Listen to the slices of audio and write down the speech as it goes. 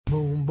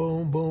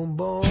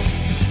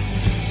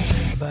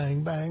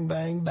bang,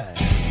 bang, bang.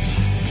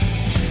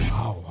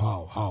 How,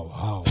 how, how,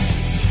 how.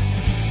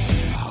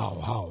 How,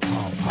 how,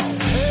 how, how.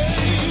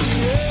 Hey,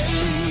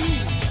 hey.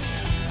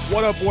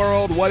 What up,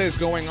 world? What is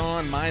going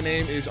on? My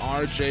name is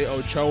RJ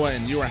Ochoa,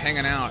 and you are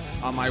hanging out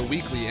on my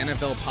weekly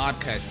NFL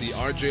podcast, the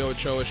RJ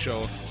Ochoa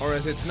Show, or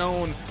as it's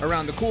known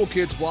around the cool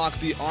kids block,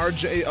 the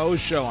RJO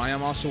Show. I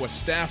am also a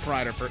staff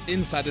writer for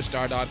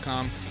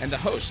InsideTheStar.com and the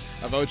host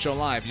of Ocho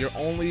Live, your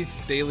only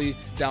daily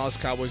Dallas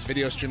Cowboys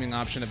video streaming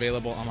option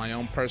available on my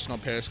own personal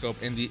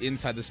Periscope in the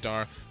Inside the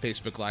Star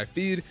Facebook Live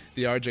feed.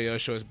 The RJO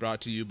Show is brought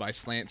to you by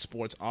Slant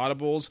Sports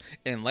Audibles,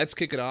 and let's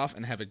kick it off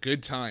and have a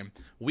good time.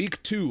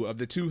 Week 2 of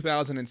the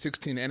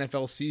 2016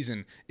 NFL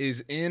season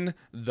is in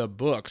the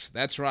books.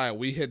 That's right,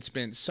 we had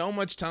spent so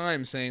much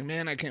time saying,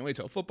 man, I can't wait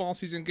till football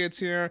season gets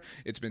here.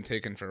 It's been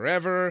taking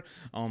forever.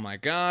 Oh my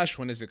gosh,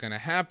 when is it going to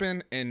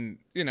happen? And,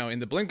 you know, in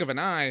the blink of an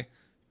eye,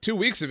 2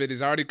 weeks of it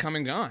is already come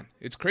and gone.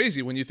 It's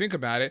crazy when you think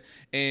about it.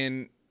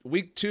 And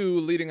week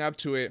 2 leading up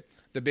to it,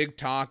 the big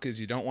talk is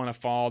you don't want to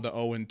fall to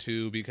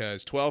 0-2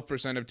 because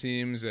 12% of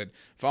teams that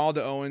fall to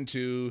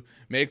 0-2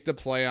 make the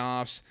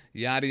playoffs,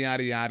 yada,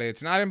 yada, yada.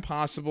 It's not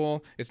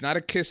impossible. It's not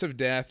a kiss of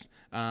death,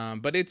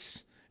 but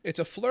it's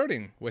a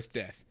flirting with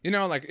death. You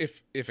know, like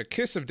if a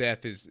kiss of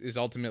death is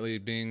ultimately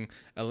being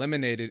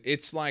eliminated,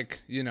 it's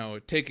like, you know,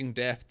 taking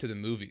death to the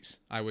movies.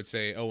 I would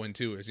say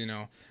 0-2 is, you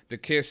know, the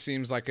kiss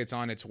seems like it's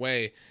on its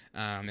way.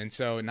 And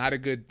so not a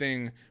good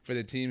thing for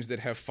the teams that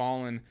have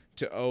fallen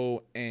to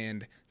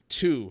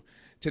 0-2.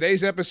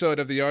 Today's episode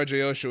of the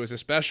RJO Show is a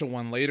special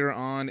one. Later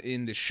on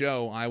in the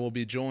show, I will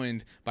be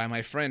joined by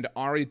my friend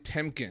Ari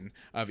Temkin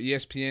of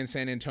ESPN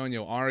San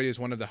Antonio. Ari is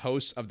one of the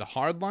hosts of The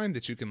Hardline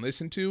that you can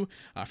listen to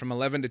from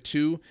 11 to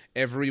 2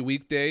 every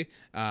weekday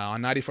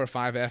on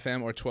 94.5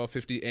 FM or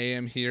 1250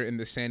 AM here in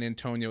the San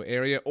Antonio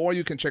area. Or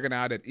you can check it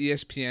out at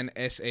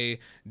ESPNSA.com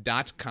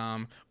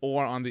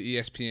or on the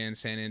ESPN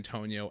San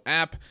Antonio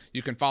app.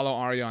 You can follow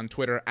Ari on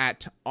Twitter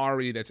at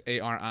Ari, that's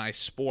A-R-I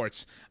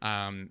Sports.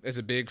 As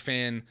a big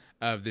fan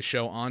of the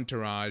show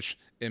Entourage,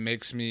 it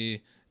makes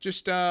me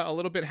just a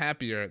little bit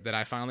happier that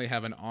I finally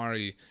have an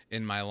Ari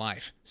in my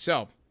life.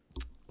 So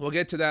we'll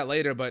get to that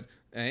later, but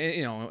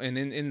you know, and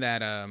in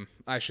that,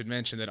 I should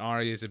mention that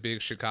Ari is a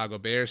big Chicago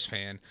Bears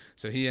fan,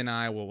 so he and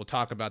I will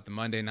talk about the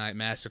Monday Night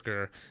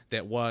Massacre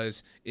that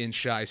was in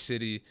Chi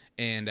City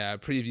and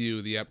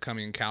preview the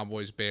upcoming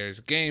Cowboys-Bears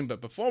game. But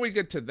before we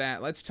get to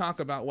that, let's talk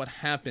about what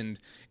happened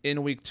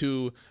in Week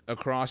 2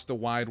 across the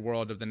wide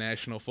world of the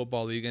National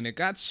Football League, and it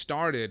got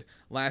started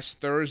last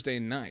Thursday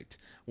night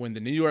when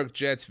the New York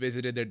Jets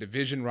visited their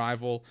division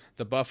rival,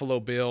 the Buffalo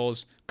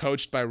Bills,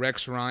 coached by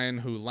Rex Ryan,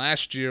 who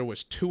last year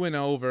was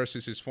 2-0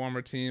 versus his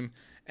former team,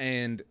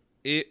 and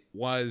it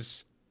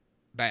was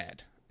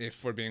bad,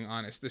 if we're being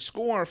honest. The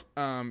score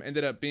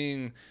ended up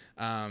being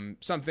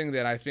something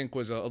that I think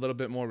was a little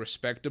bit more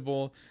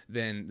respectable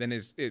than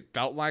it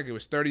felt like. It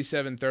was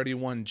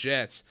 37-31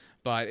 Jets,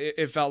 but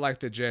it felt like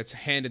the Jets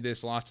handed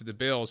this loss to the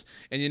Bills.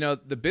 And, you know,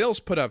 the Bills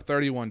put up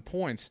 31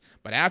 points,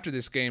 but after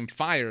this game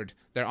fired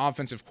their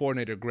offensive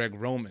coordinator, Greg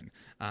Roman.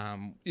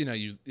 You know,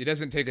 it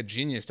doesn't take a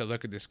genius to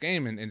look at this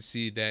game and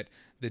see that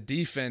the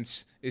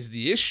defense is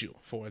the issue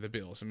for the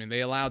Bills. I mean,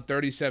 they allowed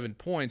 37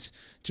 points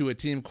to a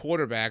team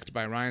quarterbacked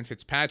by Ryan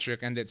Fitzpatrick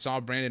and that saw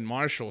Brandon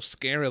Marshall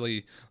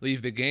scarily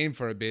leave the game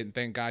for a bit. And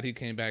thank God he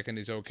came back and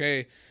is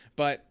okay.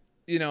 But,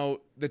 you know,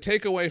 the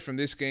takeaway from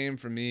this game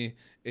for me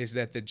is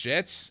that the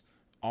Jets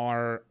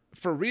are,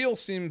 for real,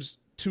 seems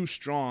too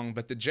strong,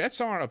 but the Jets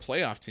are a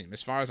playoff team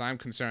as far as I'm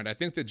concerned. I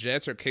think the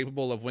Jets are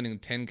capable of winning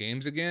 10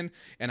 games again,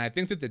 and I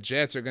think that the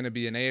Jets are going to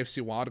be an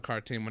AFC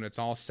wildcard team when it's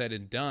all said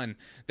and done.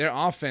 Their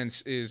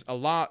offense is a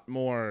lot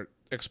more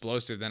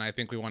explosive than I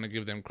think we want to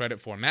give them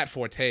credit for. Matt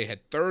Forte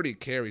had 30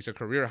 carries, a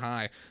career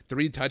high,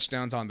 3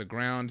 touchdowns on the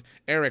ground.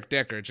 Eric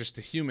Decker, just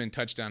a human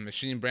touchdown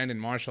machine. Brandon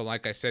Marshall,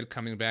 like I said,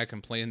 coming back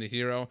and playing the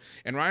hero.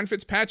 And Ryan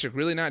Fitzpatrick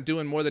really not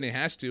doing more than he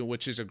has to,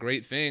 which is a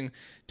great thing.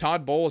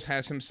 Todd Bowles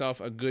has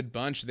himself a good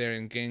bunch there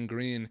in Gang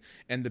Green.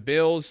 And the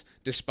Bills,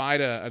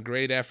 despite a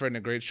great effort and a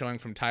great showing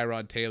from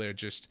Tyrod Taylor,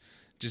 just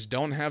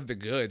don't have the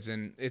goods.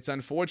 And it's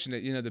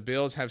unfortunate. You know, the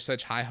Bills have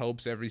such high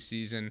hopes every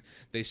season.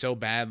 They so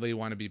badly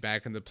want to be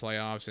back in the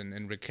playoffs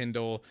and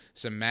rekindle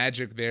some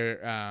magic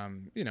there,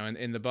 you know,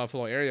 in the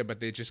Buffalo area, but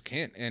they just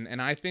can't.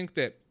 And I think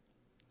that,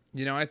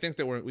 you know,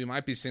 we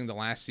might be seeing the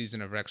last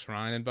season of Rex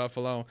Ryan in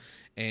Buffalo.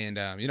 And,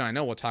 you know, I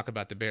know we'll talk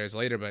about the Bears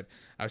later, but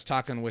I was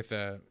talking with,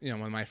 you know,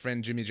 with my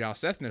friend Jimmy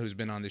Jalsethna, who's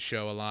been on the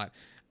show a lot.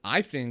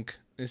 I think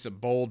this is a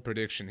bold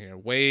prediction here,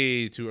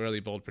 way too early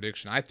bold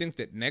prediction. I think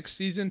that next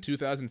season,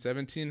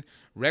 2017,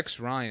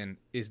 Rex Ryan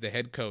is the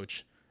head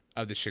coach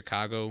of the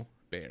Chicago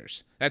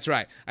Bears. That's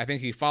right. I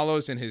think he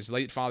follows in his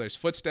late father's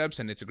footsteps,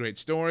 and it's a great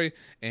story,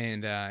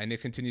 and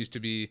it continues to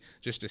be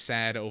just a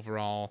sad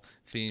overall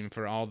theme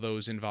for all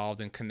those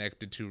involved and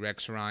connected to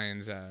Rex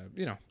Ryan's,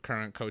 you know,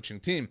 current coaching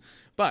team.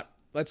 But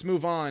let's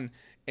move on.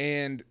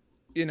 And,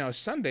 you know,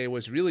 Sunday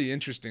was really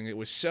interesting. It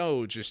was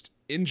so just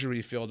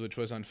injury-filled, which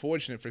was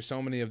unfortunate for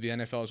so many of the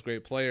NFL's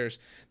great players.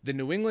 The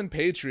New England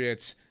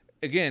Patriots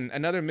again,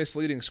 another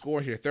misleading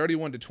score here.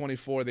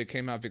 31-24, they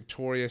came out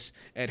victorious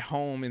at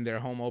home in their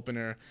home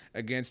opener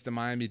against the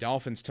Miami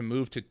Dolphins to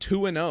move to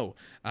 2-0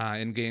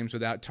 in games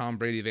without Tom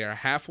Brady. They are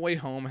halfway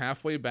home,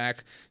 halfway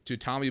back to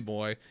Tommy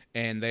Boy,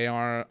 and they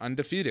are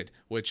undefeated,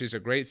 which is a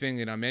great thing.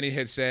 You know, many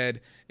had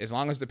said as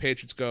long as the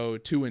Patriots go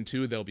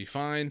 2-2, they'll be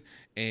fine.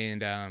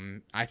 And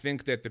I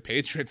think that the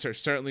Patriots are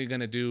certainly going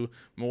to do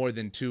more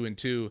than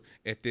 2-2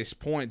 at this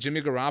point.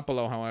 Jimmy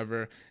Garoppolo,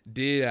 however,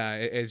 did,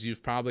 as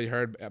you've probably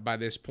heard by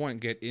this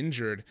point, get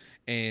injured.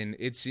 And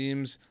it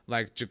seems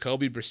like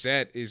Jacoby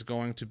Brissett is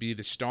going to be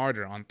the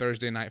starter on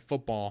Thursday Night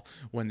Football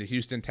when the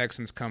Houston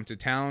Texans come to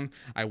town.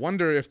 I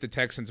wonder if the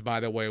Texans,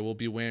 by the way, will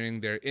be wearing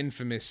their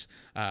infamous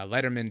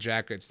Letterman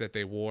jackets that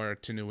they wore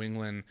to New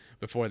England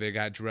before they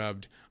got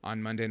drubbed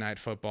on Monday Night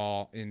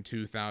Football in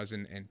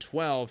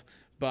 2012.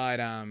 But,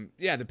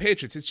 yeah, the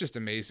Patriots, it's just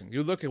amazing.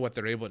 You look at what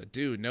they're able to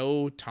do.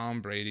 No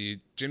Tom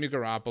Brady. Jimmy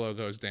Garoppolo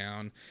goes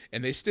down.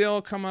 And they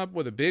still come up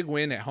with a big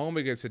win at home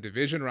against a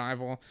division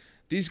rival.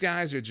 These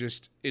guys are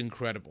just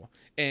incredible.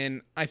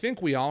 And I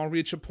think we all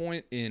reach a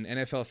point in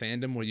NFL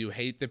fandom where you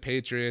hate the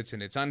Patriots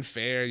and it's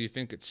unfair. You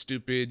think it's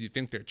stupid. You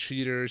think they're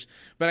cheaters.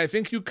 But I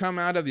think you come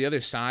out of the other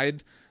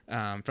side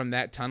from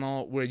that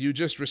tunnel where you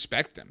just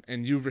respect them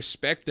and you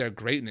respect their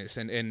greatness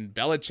and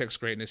Belichick's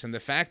greatness and the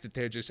fact that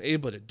they're just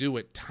able to do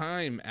it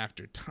time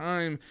after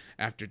time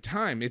after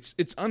time.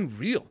 It's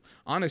unreal,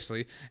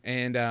 honestly.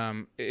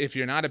 And if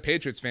you're not a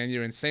Patriots fan,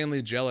 you're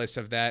insanely jealous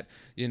of that,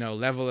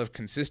 level of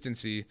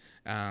consistency.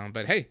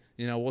 But hey,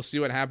 we'll see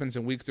what happens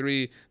in week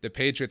 3. The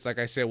Patriots, like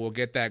I said, will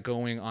get that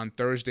going on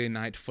Thursday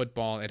Night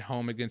Football at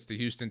home against the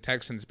Houston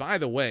Texans. By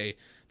the way,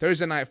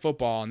 Thursday Night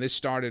Football, and this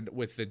started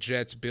with the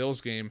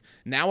Jets-Bills game,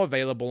 now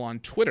available on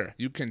Twitter.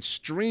 You can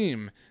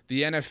stream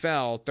the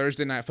NFL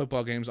Thursday Night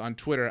Football games on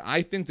Twitter.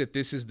 I think that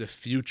this is the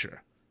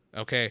future.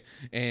 Okay,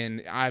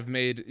 and I've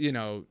made,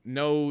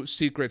 no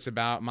secrets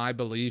about my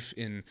belief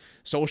in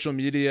social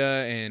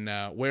media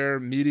and where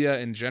media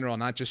in general,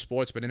 not just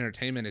sports, but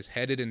entertainment is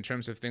headed in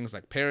terms of things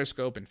like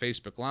Periscope and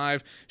Facebook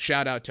Live.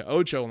 Shout out to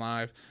Ocho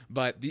Live.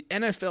 But the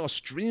NFL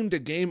streamed a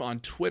game on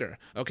Twitter,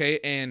 okay?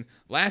 And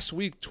last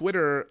week,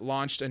 Twitter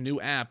launched a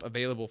new app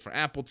available for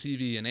Apple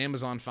TV and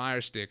Amazon Fire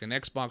Stick and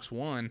Xbox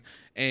One,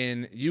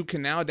 and you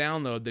can now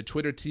download the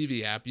Twitter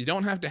TV app. You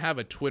don't have to have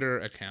a Twitter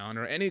account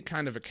or any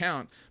kind of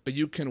account, but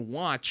you can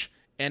watch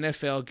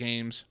NFL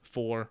games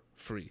for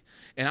free.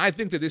 And I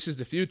think that this is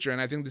the future,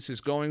 and I think this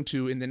is going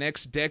to, in the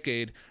next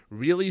decade,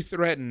 really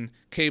threaten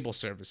cable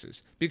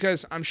services.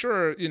 Because I'm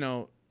sure,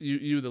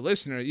 you the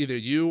listener, either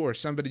you or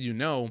somebody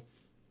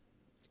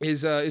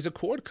is a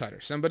cord cutter,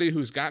 somebody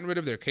who's gotten rid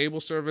of their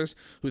cable service,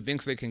 who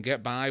thinks they can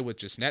get by with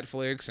just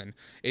Netflix and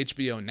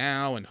HBO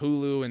Now and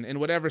Hulu and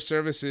whatever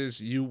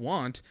services you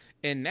want.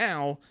 And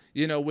now,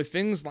 with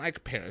things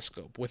like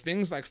Periscope, with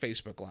things like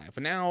Facebook Live,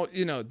 now,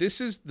 this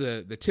is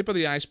the tip of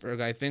the iceberg.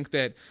 I think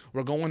that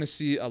we're going to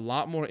see a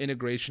lot more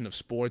integration of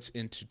sports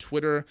into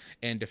Twitter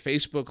and to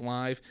Facebook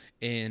Live.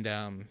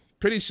 And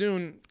pretty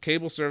soon,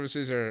 cable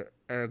services are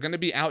going to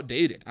be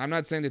outdated. I'm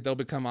not saying that they'll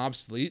become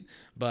obsolete,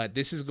 but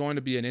this is going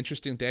to be an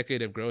interesting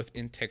decade of growth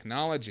in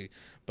technology.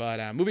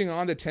 But moving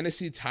on, the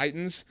Tennessee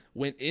Titans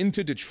went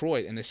into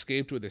Detroit and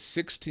escaped with a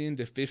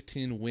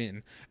 16-15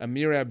 win.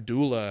 Amir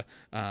Abdullah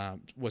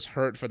was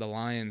hurt for the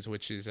Lions,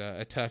 which is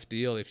a tough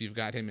deal if you've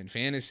got him in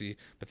fantasy.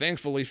 But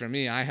thankfully for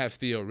me, I have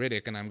Theo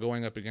Riddick, and I'm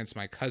going up against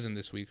my cousin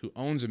this week who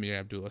owns Amir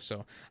Abdullah,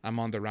 so I'm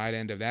on the right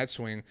end of that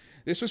swing.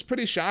 This was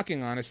pretty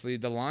shocking, honestly.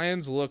 The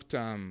Lions looked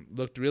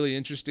really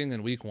interesting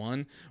in week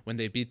 1 when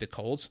they beat the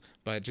Colts,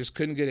 but just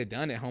couldn't get it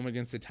done at home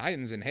against the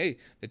Titans. And hey,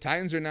 the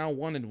Titans are now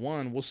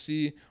 1-1. We'll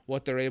see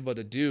what they're able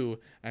to do.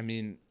 I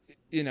mean,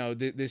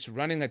 this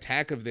running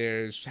attack of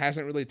theirs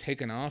hasn't really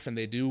taken off, and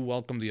they do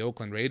welcome the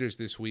Oakland Raiders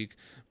this week.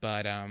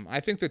 But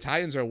I think the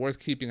Titans are worth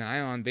keeping an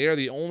eye on. They are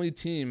the only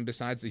team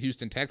besides the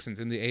Houston Texans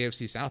in the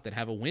AFC South that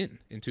have a win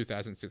in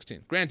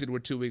 2016. Granted, we're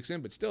 2 weeks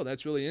in, but still,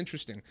 that's really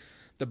interesting.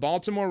 The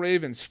Baltimore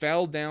Ravens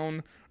fell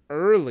down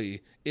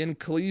early in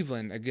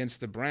Cleveland against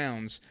the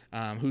Browns,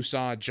 who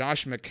saw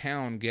Josh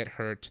McCown get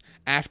hurt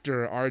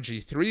after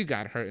RG3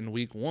 got hurt in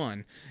week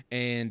 1,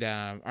 and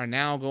are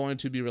now going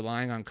to be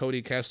relying on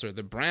Cody Kessler.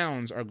 The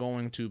Browns are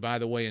going to, by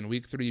the way, in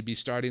week 3, be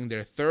starting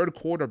their 3rd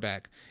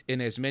quarterback in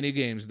as many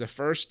games, the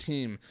first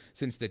team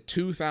since the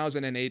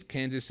 2008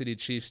 Kansas City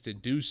Chiefs to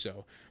do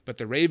so. But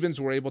the Ravens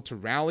were able to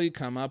rally,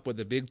 come up with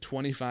a big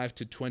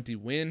 25-20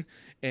 win,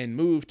 and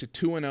move to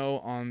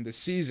 2-0 on the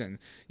season.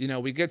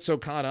 We get so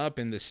caught up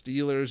in the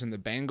Steelers and the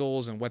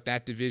Bengals and what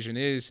that division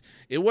is.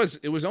 It was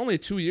only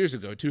 2 years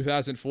ago,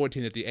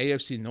 2014, that the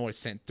AFC North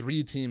sent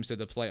 3 teams to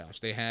the playoffs.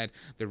 They had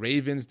the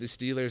Ravens, the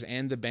Steelers,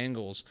 and the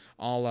Bengals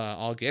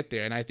all get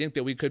there. And I think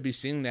that we could be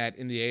seeing that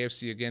in the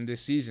AFC again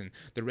this season.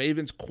 The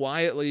Ravens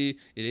quietly,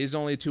 it is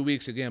only 2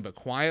 weeks again, but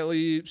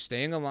quietly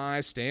staying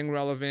alive, staying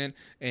relevant,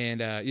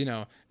 and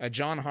a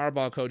John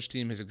Harbaugh coach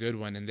team is a good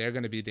one, and they're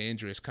going to be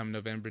dangerous come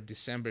November,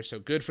 December. So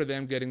good for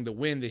them getting the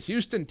win. The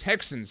Houston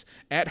Texans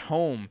at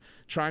home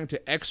trying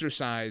to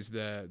exorcise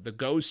the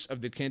ghosts of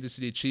the Kansas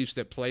City Chiefs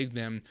that plagued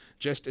them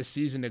just a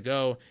season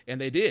ago, and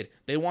they did.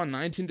 They won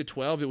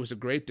 19-12. It was a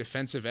great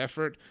defensive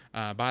effort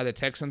by the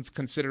Texans,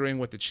 considering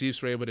what the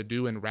Chiefs were able to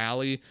do and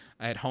rally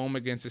at home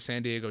against the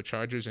San Diego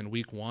Chargers in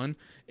Week 1,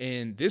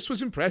 and this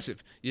was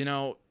impressive.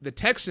 The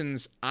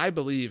Texans, I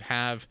believe,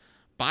 have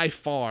by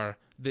far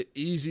the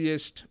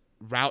easiest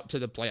route to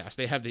the playoffs.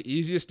 They have the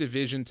easiest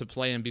division to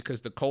play in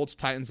because the Colts,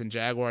 Titans, and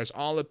Jaguars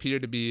all appear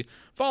to be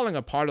falling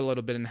apart a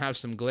little bit and have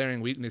some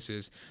glaring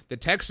weaknesses. The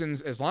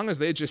Texans, as long as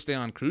they just stay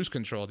on cruise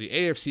control, the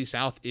AFC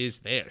South is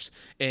theirs.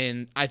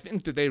 And I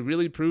think that they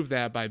really proved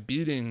that by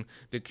beating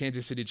the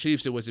Kansas City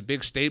Chiefs. It was a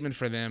big statement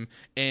for them,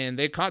 and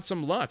they caught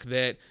some luck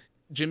that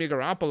Jimmy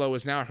Garoppolo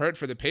is now hurt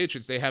for the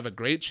Patriots. They have a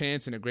great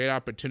chance and a great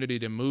opportunity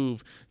to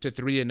move to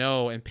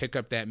 3-0 and pick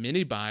up that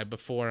mini bye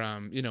before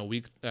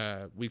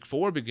week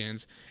 4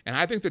 begins. And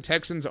I think the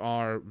Texans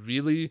are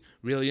really,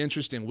 really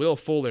interesting. Will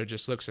Fuller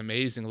just looks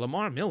amazing.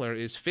 Lamar Miller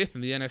is 5th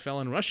in the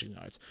NFL in rushing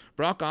yards.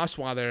 Brock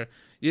Osweiler,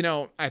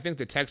 I think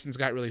the Texans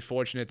got really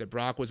fortunate that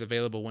Brock was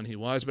available when he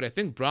was, but I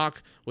think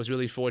Brock was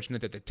really fortunate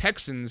that the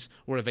Texans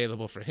were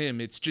available for him.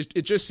 It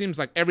just seems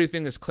like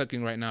everything is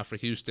clicking right now for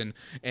Houston,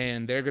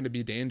 and they're going to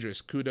be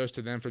dangerous. Kudos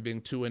to them for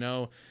being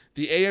 2-0.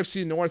 The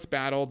AFC North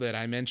battle that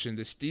I mentioned,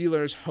 the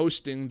Steelers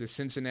hosting the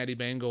Cincinnati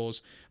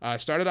Bengals,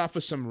 started off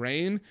with some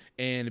rain,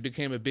 and it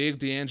became a big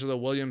D'Angelo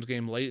Williams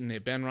game late in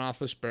it. Ben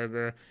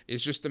Roethlisberger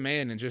is just the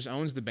man and just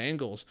owns the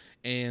Bengals,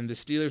 and the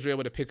Steelers were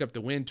able to pick up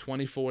the win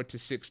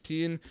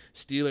 24-16.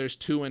 Steelers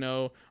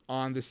 2-0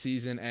 on the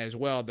season as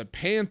well. The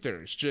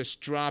Panthers just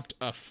dropped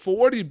a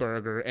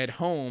 40-burger at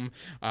home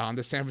on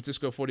the San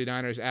Francisco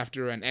 49ers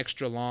after an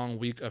extra long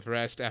week of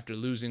rest after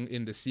losing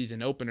in the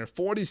season opener,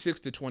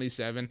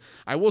 46-27.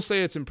 I will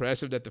say it's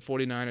impressive that the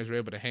 49ers were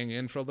able to hang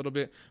in for a little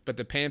bit, but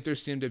the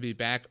Panthers seem to be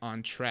back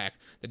on track.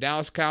 The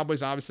Dallas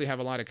Cowboys, obviously have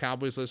a lot of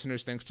Cowboys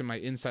listeners thanks to my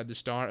Inside the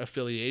Star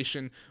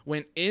affiliation,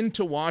 went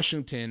into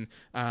Washington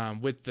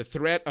with the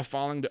threat of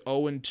falling to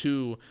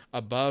 0-2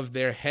 above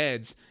their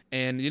heads.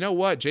 And you know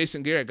what?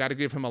 Jason Garrett, got to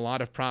give him a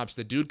lot of props.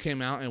 The dude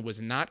came out and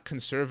was not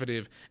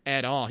conservative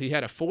at all. He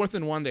had a 4th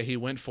and 1 that he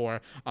went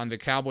for on the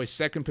Cowboys'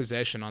 second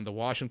possession on the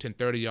Washington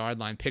 30-yard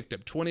line, picked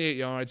up 28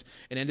 yards,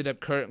 and ended up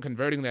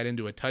converting that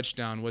into a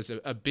touchdown. Was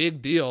a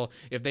big deal.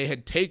 If they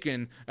had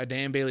taken a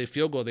Dan Bailey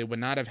field goal, they would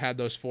not have had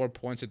those 4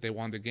 points that they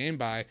won the game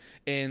by.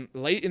 And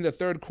late in the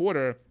third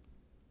quarter,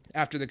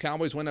 after the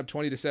Cowboys went up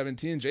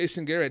 20-17,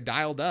 Jason Garrett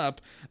dialed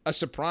up a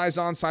surprise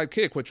onside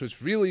kick, which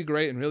was really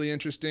great and really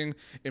interesting.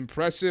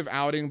 Impressive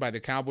outing by the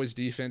Cowboys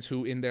defense,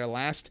 who in their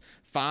last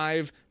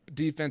 5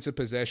 defensive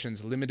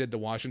possessions limited the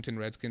Washington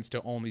Redskins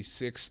to only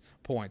 6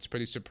 points.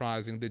 Pretty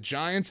surprising. The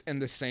Giants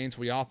and the Saints,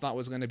 we all thought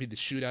was going to be the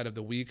shootout of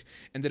the week,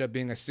 ended up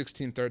being a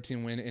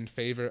 16-13 win in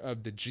favor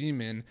of the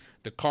G-Men.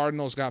 The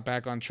Cardinals got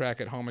back on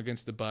track at home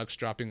against the Bucs,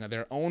 dropping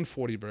their own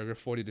 40-burger,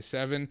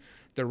 40-7.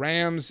 The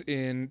Rams,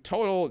 in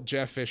total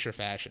Jeff Fisher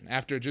fashion,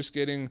 after just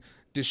getting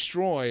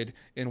destroyed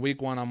in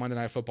Week 1 on Monday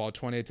Night Football,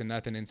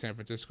 28-0 in San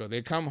Francisco,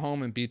 they come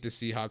home and beat the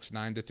Seahawks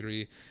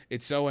 9-3.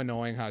 It's so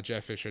annoying how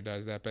Jeff Fisher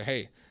does that, but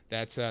hey,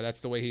 that's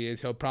the way he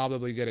is. He'll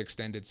probably get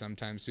extended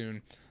sometime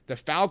soon. The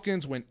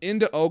Falcons went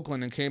into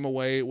Oakland and came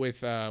away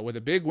with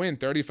a big win,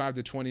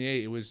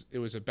 35-28. It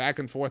was a back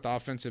and forth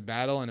offensive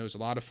battle, and it was a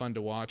lot of fun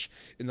to watch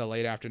in the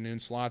late afternoon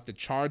slot. The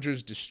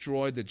Chargers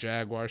destroyed the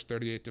Jaguars,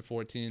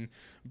 38-14.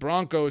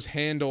 Broncos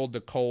handled the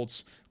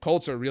Colts.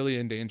 Colts are really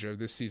in danger of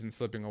this season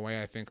slipping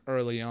away, I think,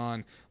 early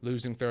on,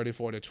 losing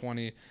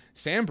 34-20.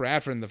 Sam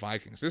Bradford and the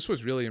Vikings. This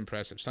was really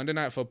impressive. Sunday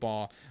Night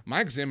Football.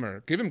 Mike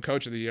Zimmer, give him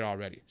Coach of the Year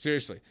already.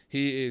 Seriously.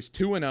 He is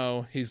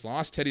 2-0. He's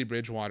lost Teddy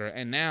Bridgewater.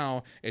 And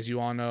now, as you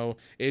all know,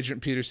 Adrian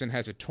Peterson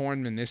has a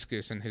torn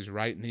meniscus in his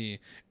right knee.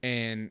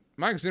 And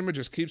Mike Zimmer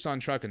just keeps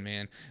on trucking,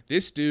 man.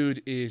 This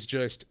dude is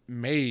just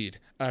made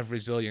of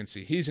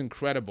resiliency. He's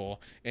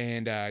incredible.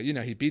 And,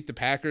 he beat the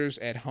Packers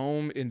at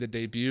home in the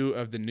debut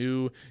of the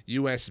new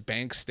U.S.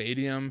 Bank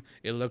Stadium.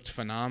 It looked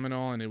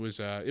phenomenal, and it was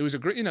a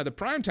great, the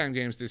primetime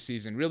games this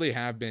season really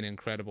have been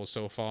incredible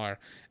so far.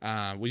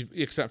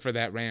 Except for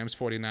that Rams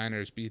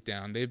 49ers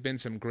beatdown. They've been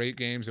some great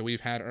games that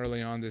we've had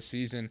early on this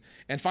season.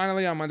 And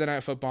finally, on Monday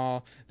Night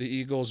Football, the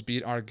Eagles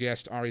beat our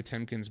guest Ari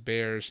Timkins'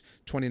 Bears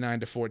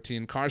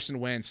 29-14. Carson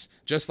Wentz,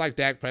 just like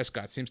Dak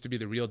Prescott, seems to be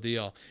the real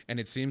deal.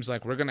 And it seems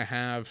like we're going to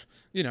have,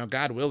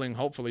 God willing,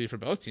 hopefully for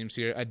both teams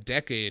here, a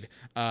decade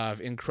of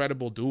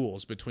incredible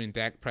duels between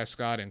Dak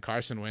Prescott and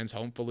Carson Wentz,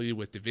 hopefully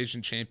with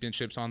division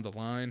championships on the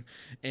line.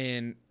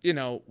 And,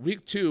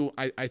 week 2,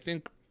 I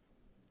think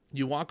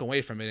you walk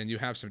away from it and you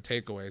have some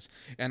takeaways.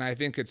 And I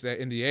think it's that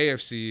in the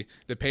AFC,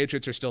 the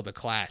Patriots are still the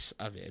class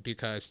of it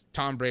because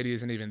Tom Brady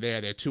isn't even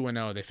there. They're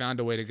 2-0. They found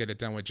a way to get it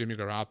done with Jimmy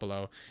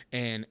Garoppolo.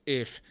 And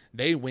if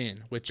they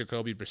win with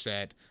Jacoby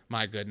Brissett,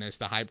 my goodness,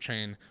 the hype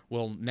train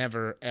will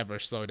never, ever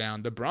slow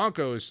down. The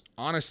Broncos,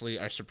 honestly,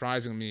 are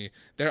surprising me.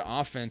 Their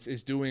offense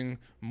is doing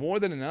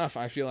more than enough,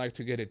 I feel like,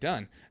 to get it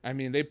done. I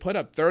mean, they put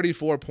up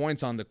 34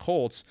 points on the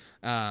Colts,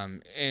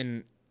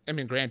 and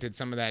granted,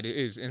 some of that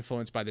is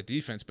influenced by the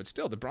defense, but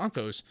still, the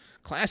Broncos,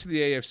 class of the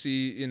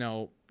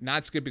AFC,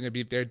 not skipping a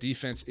beat. Their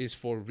defense is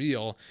for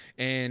real.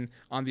 And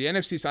on the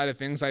NFC side of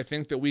things, I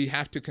think that we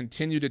have to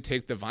continue to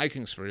take the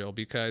Vikings for real,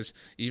 because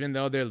even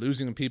though they're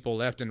losing people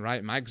left and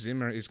right, Mike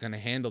Zimmer is going to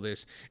handle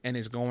this and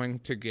is going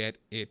to get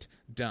it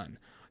done.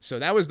 So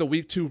that was the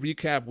Week 2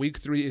 recap. Week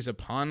 3 is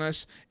upon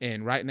us,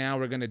 and right now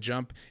we're going to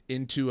jump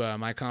into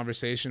my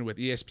conversation with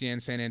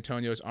ESPN San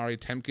Antonio's Ari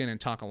Temkin and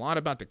talk a lot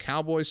about the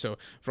Cowboys. So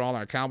for all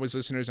our Cowboys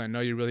listeners, I know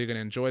you're really going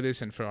to enjoy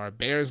this, and for our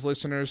Bears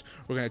listeners,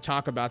 we're going to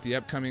talk about the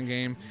upcoming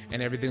game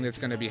and everything that's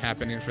going to be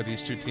happening for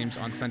these two teams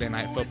on Sunday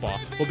Night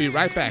Football. We'll be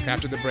right back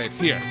after the break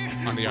here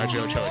on the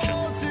RJ Ochoa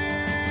Show.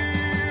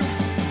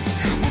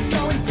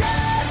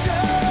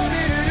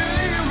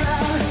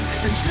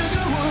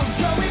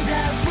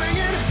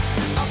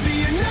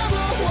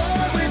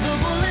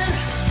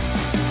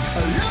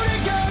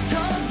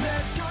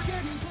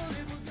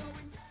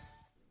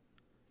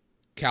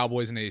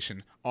 Cowboys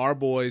Nation, our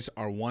boys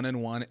are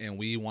 1-1, and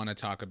we want to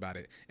talk about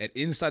it. At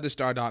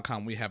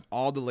InsideTheStar.com, we have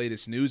all the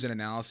latest news and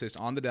analysis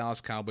on the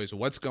Dallas Cowboys,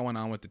 what's going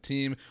on with the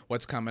team,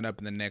 what's coming up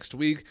in the next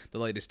week, the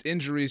latest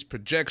injuries,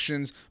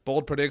 projections,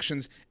 bold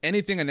predictions,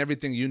 anything and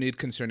everything you need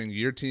concerning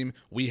your team,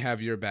 we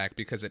have your back,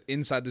 because at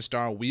Inside the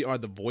Star, we are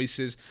the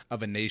voices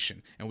of a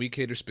nation, and we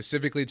cater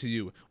specifically to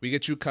you. We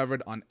get you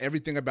covered on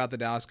everything about the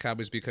Dallas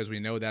Cowboys because we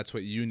know that's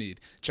what you need.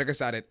 Check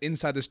us out at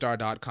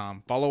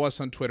InsideTheStar.com. Follow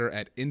us on Twitter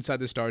at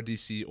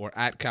InsideTheStarDC or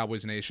at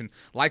Cowboys Nation.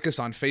 Like us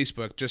on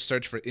Facebook. Just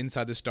search for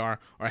Inside the Star,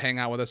 or hang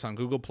out with us on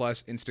Google+,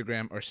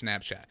 Instagram, or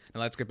Snapchat. Now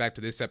let's get back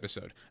to this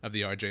episode of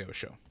the RJO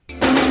Show.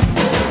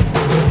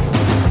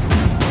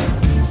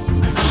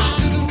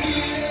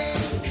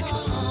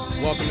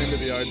 Welcome into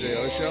the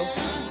RJO Show.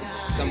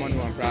 Someone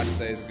who I'm proud to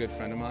say is a good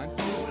friend of mine.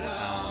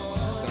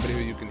 Somebody who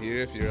you can hear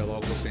if you're a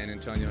local San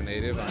Antonio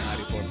native on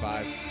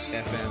 94.5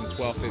 FM,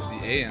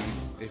 1250 AM.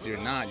 If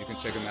you're not, you can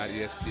check him out at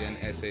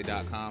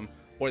ESPNSA.com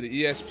or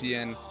the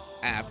ESPN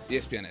app,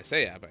 ESPN SA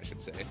app, I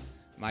should say.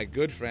 My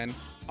good friend,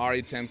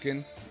 Ari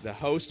Temkin,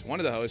 one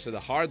of the hosts of The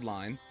Hard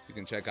Line. You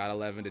can check out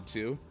 11 to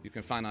 2. You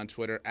can find on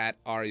Twitter at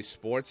Ari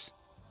Sports.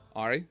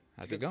 Ari,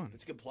 how's it going?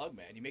 It's a good plug,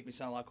 man. You make me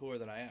sound a lot cooler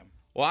than I am.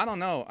 Well, I don't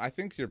know. I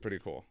think you're pretty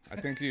cool. I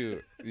think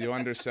you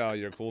undersell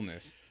your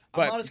coolness.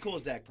 But I'm not as cool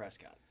as Dak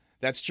Prescott.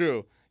 That's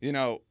true. You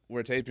know,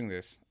 we're taping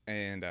this,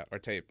 and or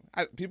tape.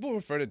 People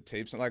refer to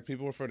tapes, like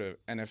people refer to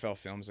NFL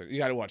films. Like, you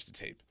got to watch the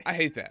tape. I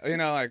hate that. You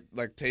know,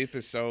 like tape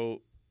is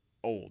so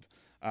old.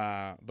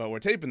 But we're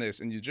taping this,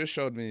 and you just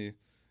showed me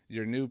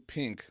your new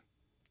pink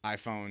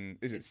iPhone.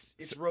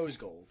 It's rose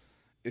gold.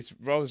 It's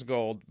rose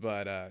gold,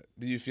 but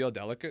do you feel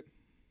delicate?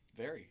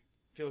 Very.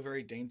 I feel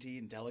very dainty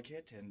and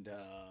delicate, and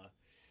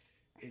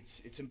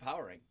it's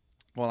empowering.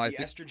 Well, the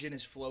estrogen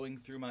is flowing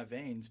through my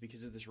veins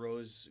because of this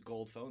rose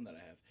gold phone that I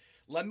have.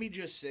 Let me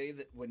just say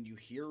that when you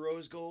hear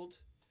rose gold,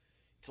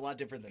 it's a lot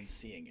different than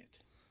seeing it.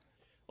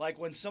 Like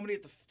when somebody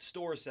at the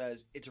store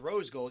says it's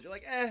rose gold, you're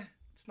like,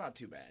 it's not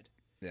too bad.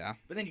 Yeah.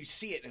 But then you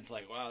see it, and it's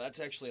like, wow, that's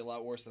actually a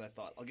lot worse than I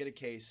thought. I'll get a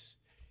case,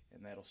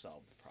 and that'll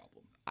solve the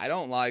problem. I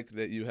don't like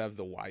that you have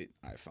the white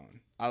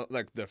iPhone. I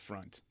like the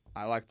front.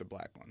 I like the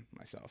black one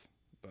myself.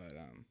 But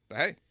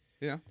hey,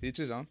 each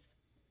his own.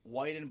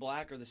 White and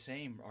black are the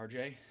same,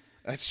 RJ.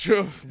 That's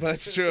true.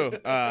 That's true.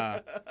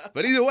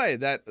 But either way,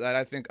 that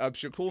I think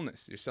ups your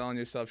coolness. You're selling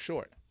yourself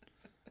short.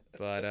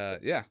 But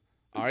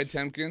Ari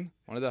Temkin,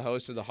 one of the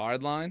hosts of The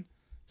Hard Line.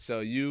 So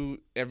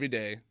you every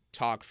day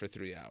talk for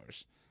 3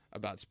 hours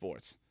about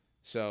sports.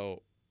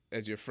 So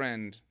as your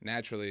friend,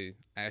 naturally,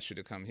 I asked you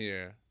to come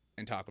here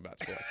and talk about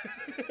sports.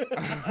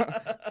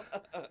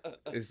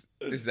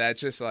 Is that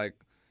just like,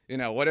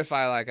 what if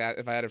I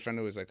had a friend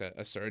who was like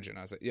a surgeon?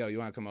 I was like, yo, you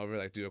want to come over,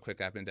 like do a quick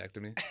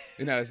appendectomy?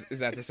 Is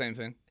that the same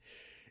thing?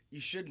 You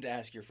shouldn't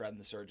ask your friend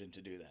the surgeon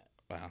to do that.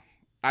 Wow.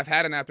 I've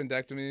had an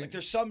appendectomy. Like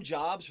there's some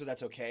jobs where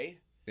that's okay.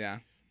 Yeah.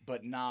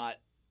 But not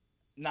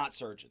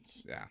surgeons.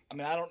 Yeah. I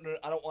mean, I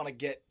don't want to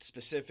get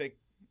specific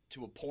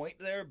to a point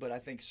there, but I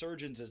think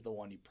surgeons is the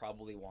one you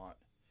probably want.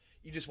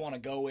 You just want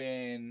to go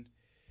in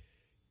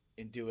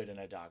and do it in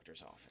a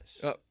doctor's office.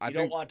 You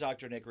don't want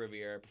Dr. Nick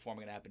Riviera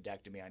performing an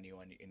appendectomy on you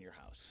in your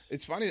house.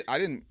 It's funny. I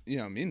didn't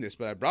mean this,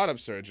 but I brought up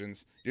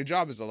surgeons. Your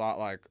job is a lot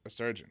like a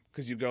surgeon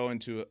because you go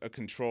into a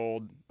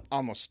controlled,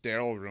 almost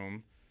sterile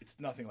room. It's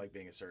nothing like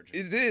being a surgeon.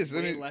 It is.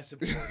 It's way less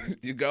important.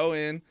 You go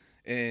in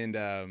and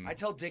I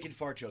tell dick and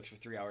fart jokes for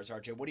 3 hours,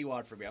 RJ. What do you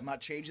want from me? I'm not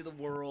changing the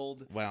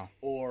world. Well.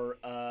 Or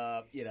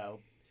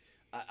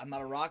I'm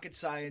not a rocket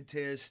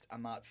scientist.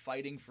 I'm not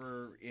fighting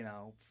for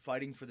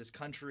this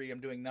country. I'm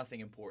doing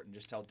nothing important.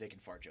 Just tell dick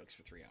and fart jokes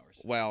for 3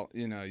 hours. Well,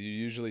 you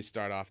usually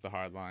start off the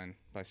hard line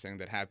by saying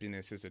that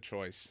happiness is a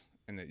choice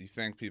and that you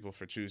thank people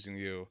for choosing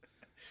you.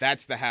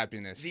 That's the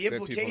happiness the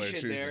that people are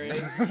choosing. The implication there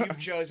is you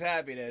chose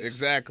happiness.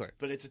 Exactly.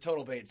 But it's a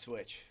total bait and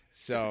switch.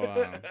 So,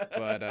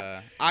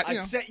 I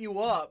set you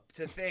up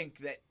to think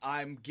that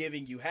I'm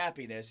giving you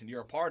happiness and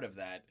you're a part of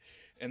that.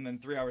 And then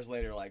 3 hours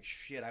later, like,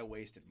 shit, I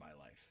wasted my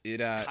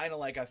life. Kind of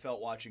like I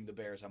felt watching the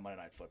Bears on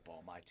Monday Night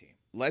Football, my team.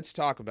 Let's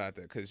talk about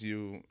that because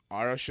you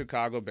are a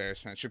Chicago Bears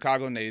fan,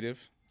 Chicago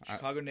native.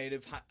 Chicago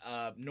native,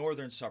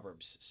 northern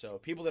suburbs. So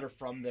people that are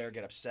from there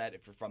get upset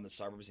if you're from the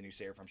suburbs and you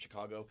say you're from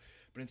Chicago.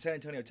 But in San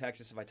Antonio,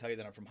 Texas, if I tell you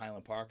that I'm from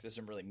Highland Park, it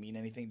doesn't really mean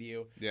anything to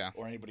you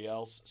or anybody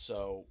else.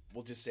 So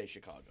we'll just say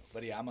Chicago.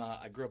 But yeah,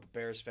 I grew up a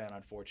Bears fan,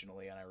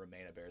 unfortunately, and I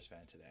remain a Bears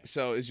fan today.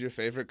 So is your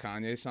favorite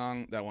Kanye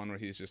song that one where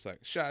he's just like,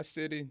 Shy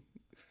City?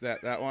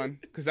 That one?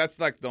 Because that's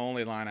like the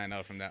only line I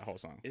know from that whole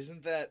song.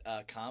 Isn't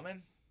that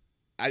Common?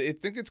 I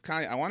think it's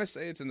Kanye. I want to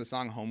say it's in the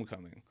song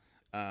Homecoming.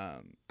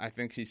 I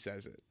think he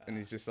says it, and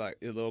he's just like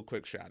a little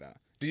quick shout out.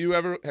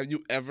 Have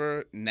you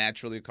ever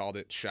naturally called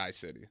it Shy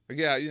City? Like,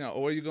 yeah,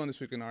 where are you going this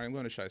weekend? Ari, I'm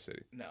going to Shy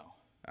City. No.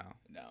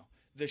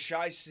 The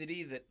Shy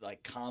City that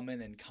like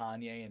Common and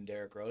Kanye and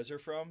Derrick Rose are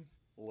from,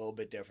 a little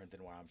bit different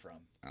than where I'm from.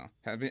 Oh,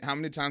 how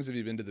many times have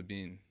you been to the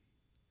Bean?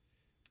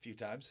 A few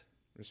times.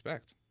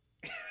 Respect.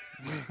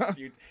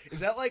 Is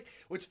that like?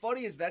 What's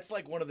funny is that's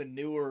like one of the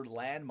newer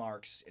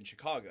landmarks in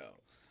Chicago.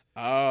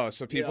 Oh,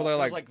 so people are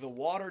like the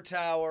Water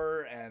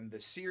Tower and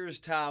the Sears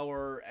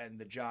Tower and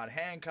the John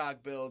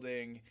Hancock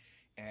Building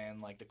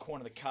and like the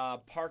Corner of the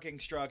Cobb parking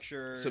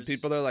structures. So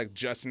people are like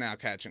just now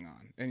catching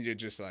on, and you're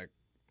just like,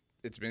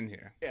 it's been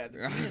here. Yeah,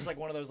 the Bean is like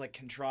one of those like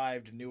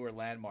contrived newer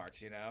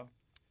landmarks,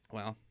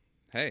 Well,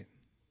 hey.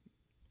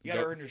 You got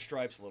to earn your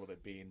stripes a little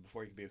bit, Bean,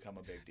 before you can become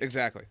a big deal.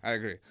 Exactly, I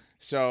agree.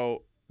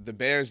 So the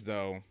Bears,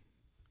 though,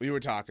 we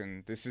were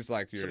talking. This is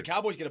like your. So the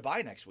Cowboys get a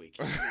bye next week.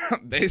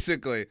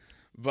 Basically.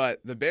 But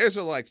the Bears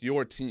are like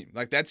your team.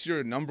 Like that's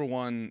your number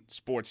one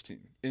sports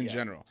team in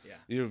general.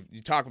 Yeah.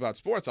 You talk about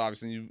sports,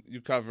 obviously.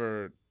 You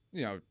cover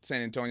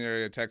San Antonio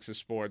area, Texas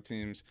sport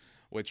teams,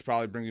 which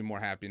probably bring you more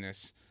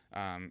happiness.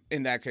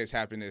 In that case,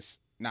 happiness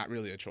not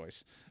really a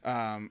choice.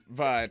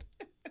 But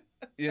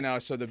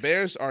so the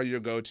Bears are your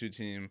go-to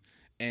team,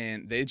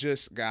 and they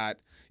just got.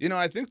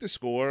 I think the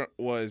score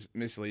was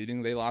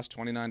misleading. They lost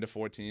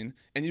 29-14,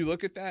 and you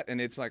look at that,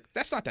 and it's like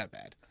that's not that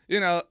bad.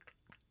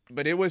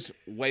 But it was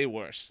way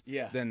worse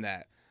than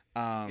that.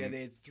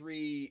 They had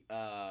three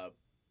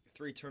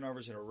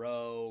turnovers in a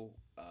row.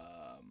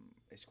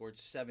 They scored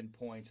 7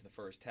 points in the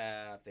first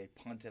half. They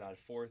punted on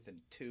 4th and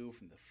 2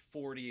 from the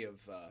 40 of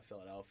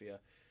Philadelphia.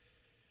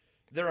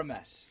 They're a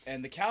mess.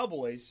 And the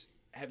Cowboys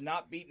have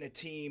not beaten a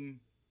team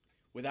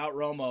without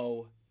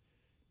Romo,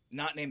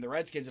 not named the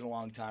Redskins in a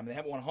long time. They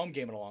haven't won a home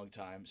game in a long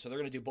time. So they're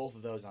going to do both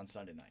of those on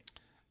Sunday night.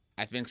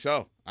 I think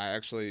so. I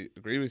actually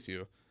agree with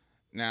you.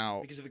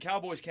 Now, because if the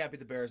Cowboys can't beat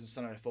the Bears in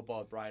Sunday Night Football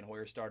with Brian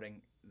Hoyer starting,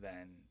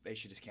 then they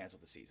should just cancel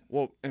the season.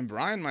 Well, and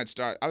Brian might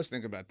start. I was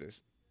thinking about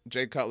this.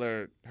 Jay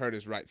Cutler hurt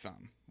his right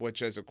thumb,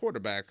 which as a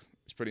quarterback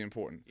is pretty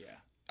important. Yeah.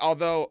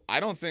 Although I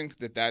don't think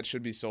that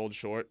should be sold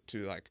short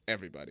to like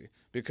everybody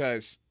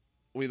because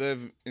we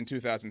live in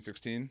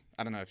 2016.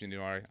 I don't know if you knew,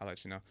 Ari. I'll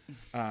let you know.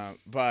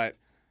 But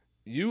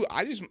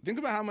I just think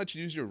about how much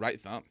you use your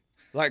right thumb.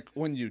 Like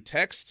when you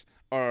text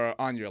or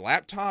on your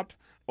laptop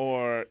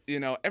or,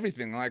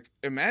 everything. Like,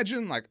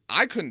 imagine, like,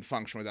 I couldn't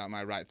function without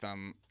my right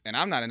thumb, and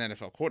I'm not an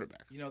NFL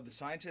quarterback. The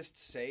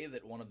scientists say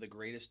that one of the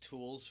greatest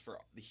tools for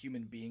the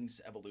human being's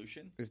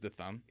evolution is the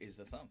thumb.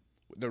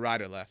 The right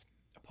or left?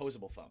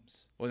 Opposable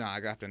thumbs. Well, no, I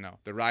have to know.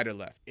 The right or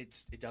left?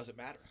 It doesn't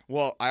matter.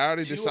 Well, I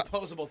already decided. Two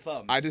opposable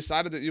thumbs. I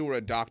decided that you were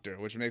a doctor,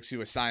 which makes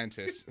you a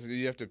scientist, so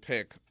you have to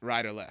pick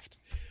right or left.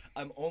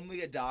 I'm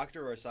only a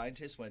doctor or a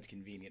scientist when it's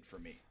convenient for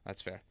me.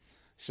 That's fair.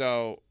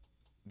 So,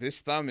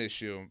 this thumb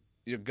issue,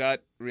 your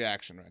gut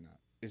reaction right now,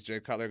 is Jay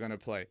Cutler going to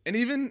play? And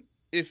even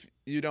if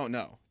you don't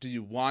know, do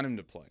you want him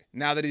to play?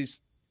 Now that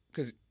he's...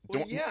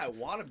 I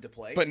want him to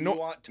play. But do you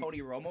want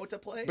Tony Romo to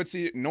play? But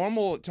see,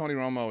 normal Tony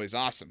Romo is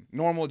awesome.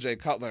 Normal Jay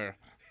Cutler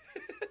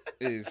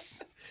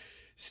is...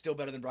 Still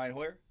better than Brian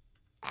Hoyer?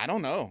 I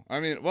don't know. I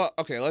mean, well,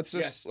 okay, let's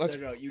just...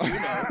 No, you do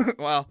know.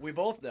 Well... We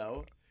both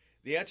know.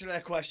 The answer to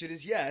that question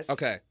is yes.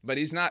 Okay, but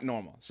he's not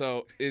normal.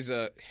 So is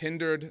a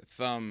hindered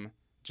thumb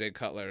Jay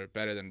Cutler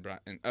better than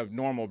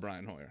normal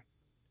Brian Hoyer?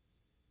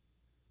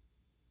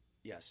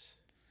 Yes.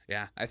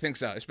 Yeah, I think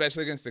so,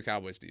 especially against the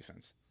Cowboys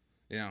defense.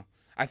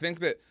 I think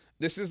that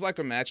this is like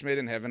a match made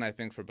in heaven, I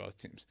think, for both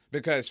teams.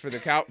 Because for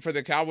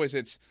the Cowboys,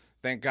 it's,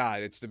 thank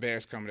God, it's the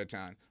Bears coming to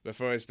town. But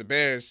for the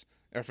Bears,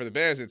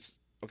 it's,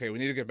 okay, we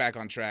need to get back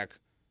on track.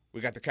 We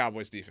got the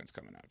Cowboys defense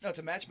coming up. No, it's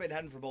a match made in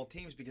heaven for both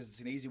teams because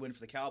it's an easy win for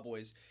the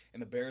Cowboys,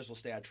 and the Bears will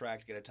stay on track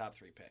to get a top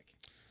 3 pick.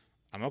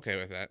 I'm okay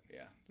with that.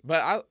 Yeah.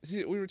 But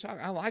we were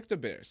talking. I like the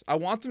Bears. I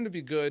want them to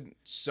be good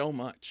so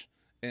much,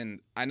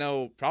 and I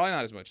know probably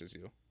not as much as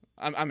you.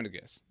 I'm gonna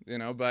guess,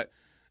 but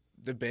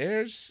the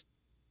Bears.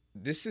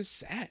 This is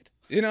sad.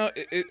 Who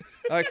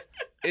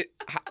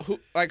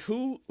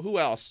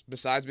else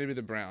besides maybe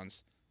the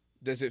Browns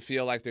does it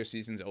feel like their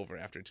season's over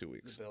after 2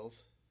 weeks? The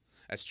Bills.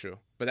 That's true,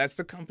 but that's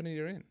the company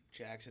you're in.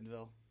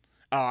 Jacksonville.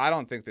 Oh, I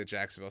don't think the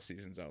Jacksonville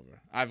season's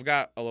over. I've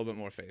got a little bit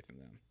more faith in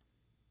them.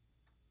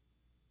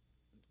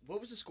 What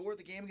was the score of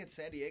the game against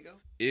San Diego?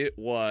 It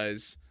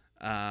was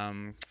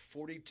 42-0.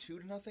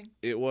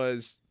 It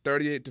was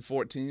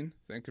 38-14.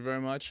 Thank you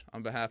very much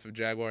on behalf of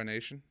Jaguar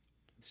Nation.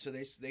 So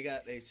they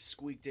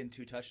squeaked in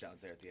 2 touchdowns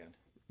there at the end.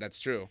 That's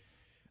true.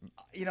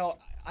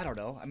 I don't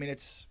know. I mean,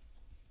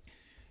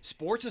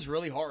 Sports is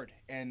really hard,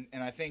 and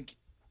I think,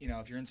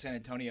 if you're in San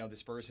Antonio, the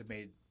Spurs have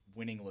made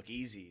winning look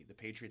easy. The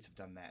Patriots have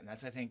done that, and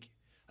that's, I think,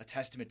 a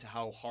testament to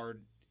how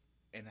hard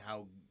and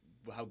how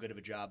good of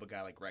a job a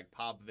guy like Greg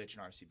Popovich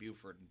and R.C.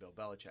 Buford and Bill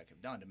Belichick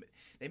have done.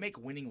 They make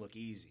winning look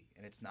easy,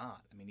 and it's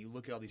not. I mean, you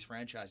look at all these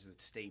franchises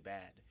that stay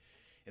bad.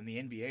 In the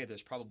NBA,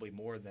 there's probably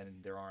more than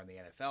there are in the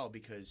NFL,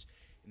 because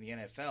in the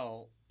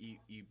NFL,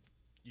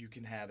 you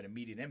can have an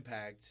immediate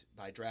impact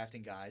by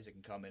drafting guys that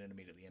can come in and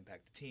immediately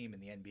impact the team. In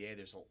the NBA,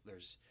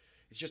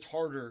 it's just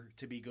harder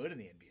to be good in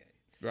the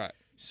NBA. Right.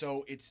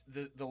 So it's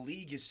the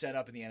league is set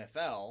up in the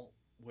NFL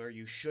where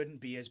you shouldn't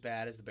be as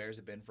bad as the Bears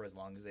have been for as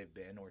long as they've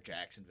been, or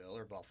Jacksonville,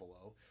 or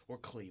Buffalo, or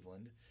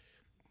Cleveland,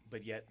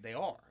 but yet they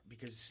are,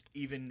 because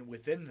even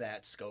within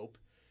that scope,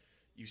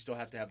 you still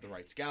have to have the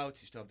right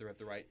scouts, you still have to have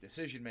the right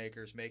decision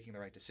makers making the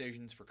right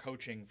decisions for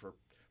coaching, for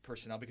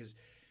personnel, because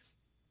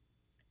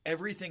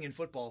everything in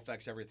football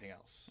affects everything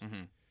else,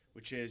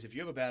 which is, if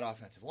you have a bad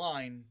offensive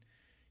line,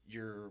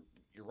 your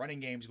running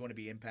game is going to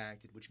be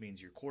impacted, which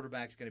means your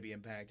quarterback's going to be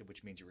impacted,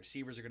 which means your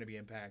receivers are going to be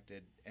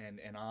impacted, and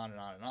on and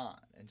on and on.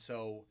 And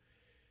so,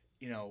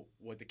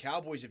 what the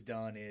Cowboys have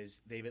done is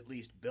they've at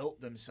least built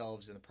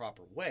themselves in the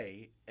proper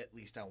way, at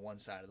least on one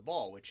side of the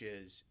ball, which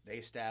is they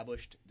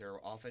established their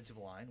offensive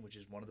line, which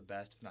is one of the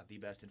best, if not the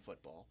best, in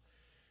football,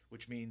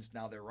 which means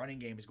now their running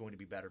game is going to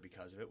be better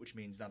because of it, which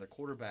means now their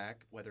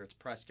quarterback, whether it's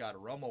Prescott or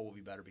Romo, will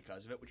be better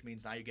because of it, which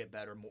means now you get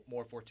better,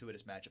 more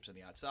fortuitous matchups on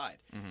the outside.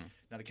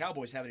 Now, the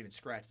Cowboys haven't even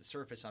scratched the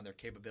surface on their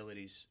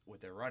capabilities with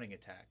their running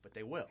attack, but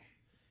they will.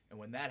 And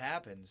when that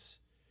happens,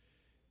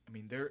 I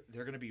mean, they're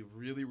going to be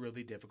really,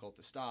 really difficult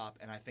to stop.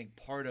 And I think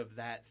part of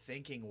that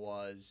thinking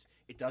was,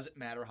 it doesn't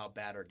matter how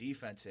bad our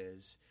defense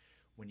is.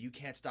 When you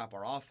can't stop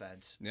our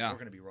offense, we're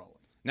going to be rolling.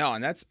 No,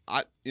 and that's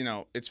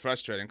it's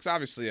frustrating, because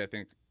obviously I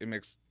think it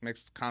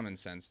makes common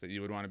sense that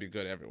you would want to be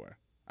good everywhere.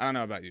 I don't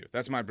know about you.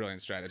 That's my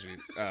brilliant strategy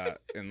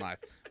in life.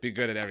 Be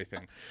good at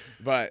everything.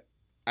 But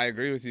I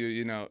agree with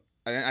you.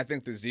 I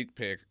think the Zeke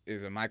pick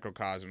is a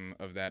microcosm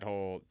of that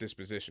whole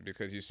disposition,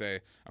 because you say,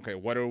 okay,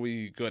 what are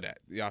we good at?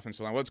 The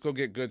offensive line. Let's go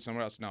get good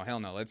somewhere else. No,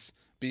 hell no. Let's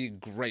be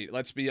great.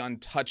 Let's be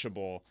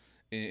untouchable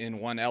in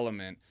one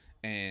element.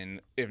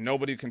 And if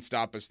nobody can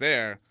stop us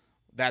there,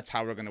 that's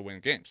how we're going to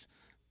win games.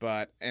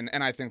 But and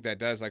I think that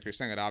does, like you're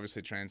saying, it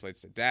obviously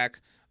translates to Dak.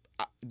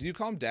 Do you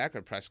call him Dak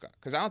or Prescott?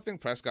 Because I don't think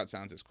Prescott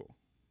sounds as cool.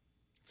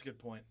 That's a good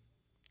point.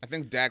 I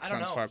think Dak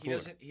sounds far cooler.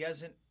 He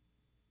hasn't.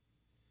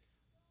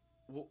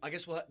 Well, I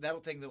guess it's a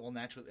thing that will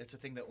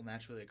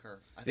naturally occur.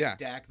 I think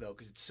Dak, though,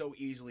 because it's so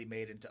easily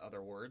made into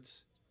other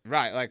words.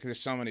 Right, like there's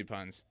so many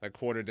puns, like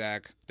quarter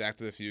Dak, Dak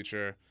to the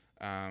future,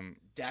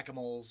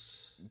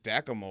 Dak-a-moles.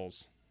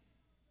 Dak-a-moles.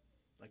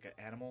 Like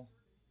an animal.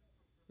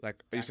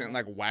 Like, are you saying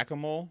like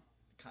whack-a-mole?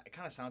 It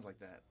kind of sounds like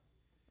that.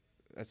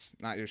 That's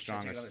not your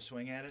strongest. Should I take another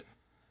swing at it?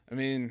 I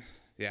mean,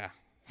 yeah.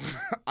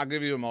 I'll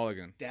give you a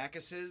mulligan.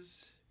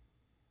 Dakuses?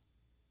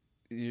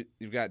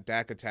 You've got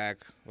Dak attack,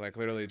 like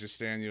literally just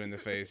staring you in the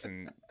face,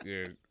 and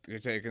you're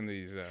taking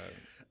these.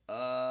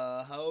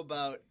 How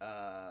about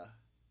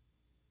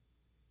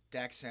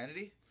Dak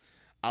sanity?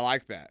 I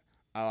like that.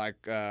 I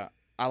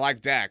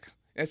like Dak.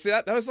 And see,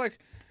 that was like.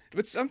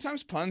 But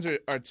sometimes puns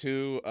are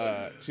too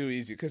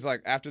easy, because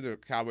like after the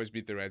Cowboys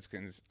beat the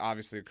Redskins,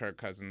 obviously Kirk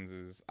Cousins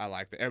is. I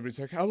like that.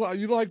 Everybody's like, "Hello,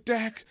 you like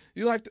Dak?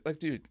 You like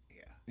dude?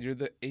 Yeah. You're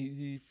the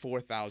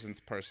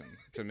 84,000th person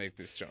to make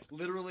this joke."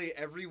 Literally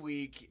every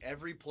week,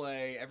 every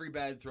play, every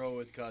bad throw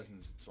with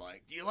Cousins, it's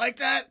like, "Do you like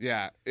that?"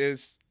 Yeah,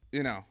 it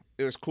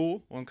was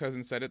cool when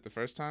Cousins said it the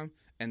first time,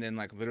 and then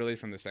like literally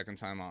from the second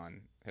time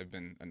on, have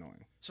been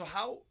annoying. So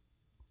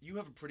you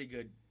have a pretty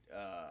good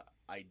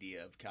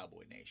idea of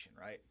Cowboy Nation,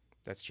 right?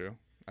 That's true.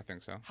 I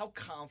think so. How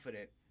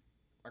confident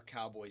are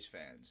Cowboys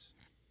fans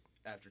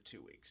after 2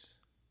 weeks?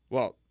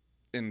 Well,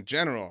 in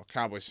general,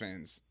 Cowboys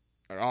fans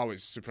are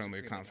always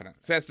supremely confident.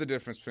 So that's the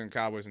difference between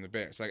Cowboys and the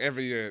Bears. Like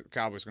every year, the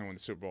Cowboys are going to win the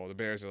Super Bowl. The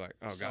Bears are like,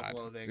 oh, God.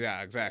 Self-loathing.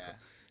 Yeah, exactly.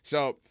 Yeah.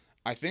 So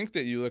I think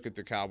that you look at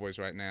the Cowboys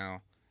right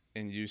now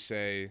and you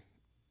say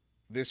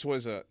this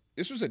was a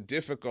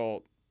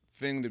difficult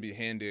thing to be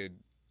handed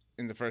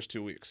in the first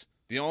 2 weeks.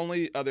 The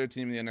only other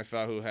team in the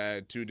NFL who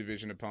had two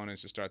division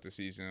opponents to start the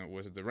season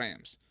was the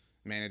Rams.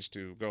 Managed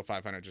to go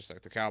 500 just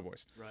like the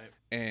Cowboys. Right.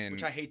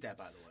 Which I hate that,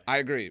 by the way. I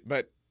agree.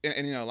 But,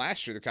 and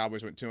last year the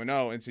Cowboys went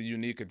 2-0. It's a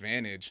unique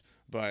advantage.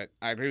 But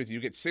I agree with you. You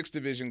get 6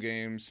 division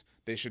games.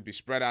 They should be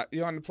spread out.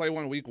 You want to play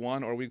one week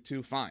 1 or week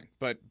 2, fine.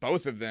 But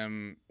both of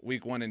them,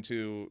 week 1 and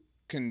 2,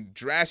 can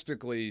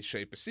drastically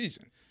shape a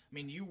season. I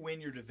mean, you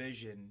win your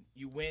division.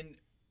 You win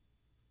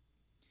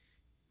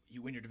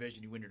your division,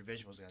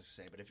 I was going to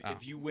say. But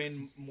if you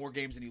win more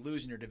games than you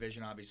lose in your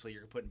division, obviously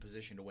you're put in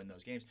position to win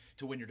those games,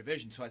 to win your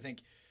division. So I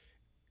think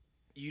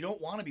you don't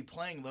want to be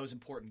playing those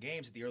important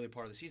games at the early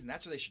part of the season.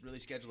 That's where they should really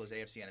schedule those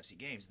AFC, NFC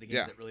games, the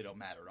games that really don't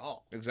matter at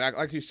all. Exactly.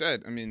 Like you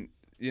said, I mean,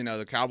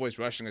 the Cowboys'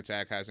 rushing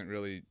attack hasn't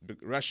really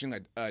 – rushing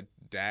a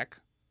Dak,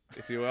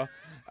 if you will.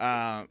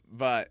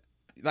 But,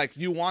 like,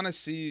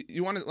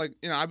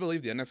 I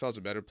believe the NFL is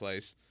a better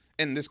place,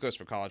 and this goes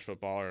for college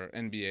football or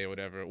NBA or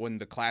whatever, when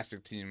the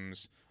classic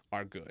teams –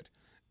 are good.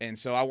 And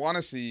so I want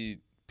to see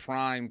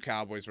prime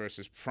Cowboys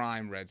versus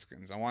prime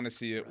Redskins. I want to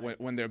see it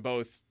when they're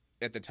both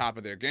at the top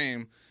of their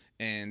game.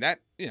 And that,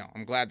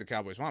 I'm glad the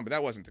Cowboys won, but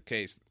that wasn't the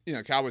case.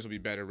 Cowboys will be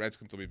better.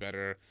 Redskins will be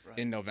better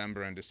in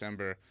November and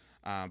December.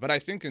 But I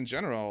think in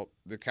general,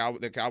 the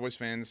Cowboys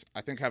fans,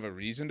 I think, have a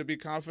reason to be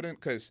confident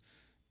because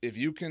if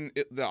you can,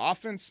 the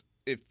offense,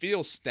 it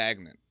feels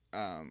stagnant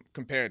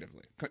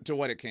comparatively to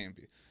what it can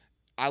be.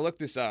 I looked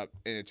this up,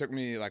 and it took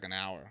me like an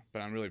hour,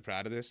 but I'm really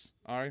proud of this,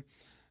 Ari.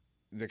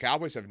 The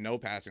Cowboys have no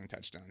passing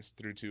touchdowns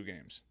through 2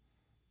 games.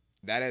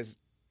 That has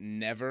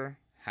never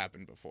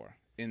happened before.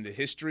 In the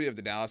history of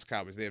the Dallas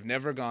Cowboys, they have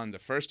never gone the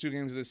first 2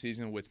 games of the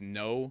season with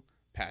no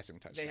passing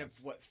touchdowns. They have,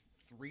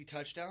 3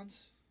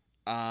 touchdowns?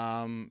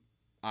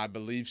 I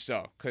believe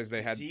so, because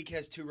they had Zeke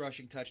has 2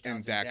 rushing touchdowns,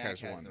 and Dak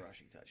has 1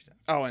 rushing touchdown.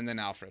 Oh, and then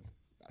Alfred,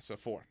 so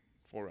 4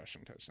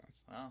 rushing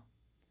touchdowns. Wow,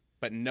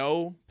 but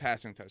no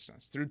passing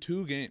touchdowns through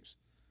 2 games.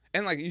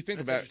 And you think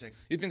That's about,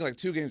 you think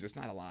 2 games, it's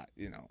not a lot,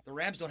 The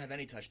Rams don't have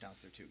any touchdowns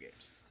through 2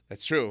 games.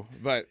 That's true,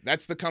 but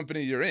that's the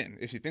company you're in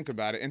if you think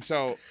about it. And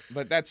so,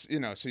 but that's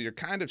so you're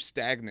kind of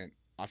stagnant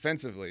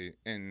offensively,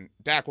 and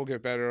Dak will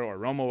get better, or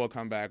Romo will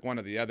come back, one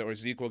or the other, or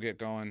Zeke will get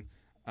going.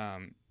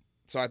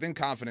 So I think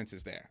confidence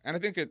is there, and I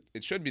think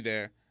it should be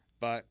there.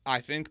 But I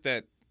think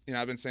that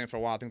I've been saying for a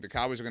while, I think the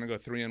Cowboys are going to go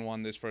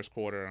 3-1 this first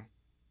quarter.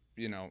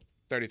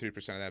 33%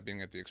 of that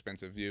being at the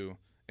expense of you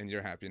and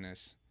your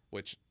happiness,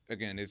 which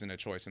again isn't a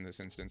choice in this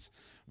instance.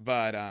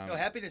 But no,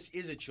 happiness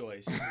is a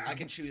choice. I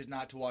can choose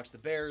not to watch the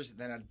Bears,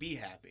 then I'd be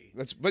happy.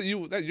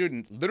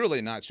 You're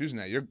literally not choosing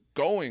that. You're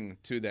going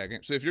to that game.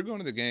 So if you're going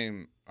to the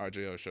game,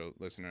 RJO show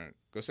listener,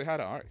 go say hi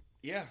to Ari.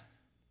 Yeah.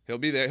 He'll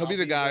be there. He'll be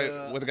the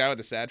guy with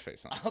the sad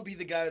face on. I'll be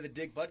the guy with the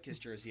Dick Butkus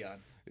jersey on.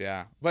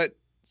 Yeah. But,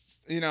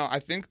 I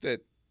think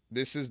that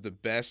this is the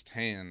best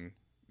hand,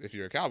 if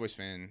you're a Cowboys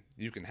fan,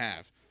 you can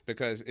have.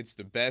 Because it's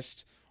the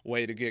best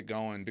way to get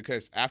going.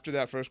 Because after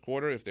that first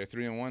quarter, if they're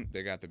 3-1,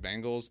 they got the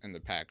Bengals and the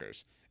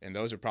Packers. And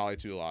those are probably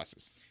 2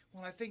 losses.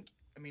 Well,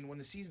 when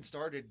the season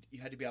started, you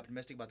had to be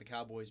optimistic about the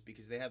Cowboys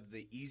because they have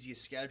the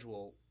easiest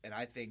schedule. And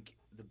I think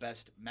the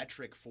best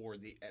metric for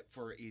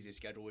easiest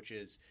schedule, which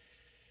is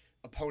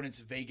opponents'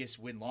 Vegas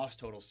win-loss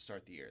totals to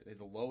start the year. They're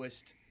the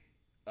lowest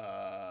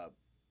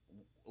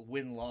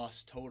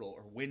win-loss total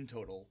or win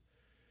total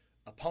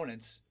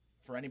opponents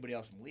for anybody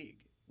else in the league,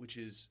 which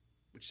is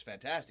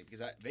fantastic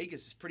because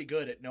Vegas is pretty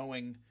good at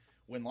knowing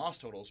win-loss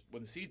totals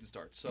when the season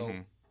starts. So,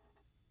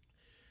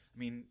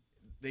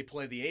 they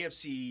play the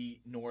AFC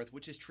North,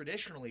 which is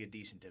traditionally a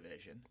decent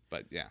division.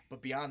 But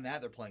beyond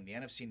that, they're playing the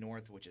NFC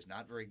North, which is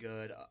not very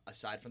good,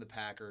 aside from the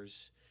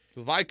Packers.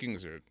 The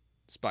Vikings are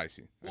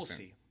spicy. We'll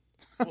see.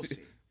 We'll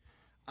see.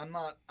 I'm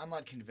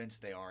not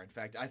convinced they are. In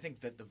fact, I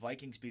think that the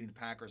Vikings beating the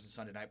Packers on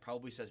Sunday night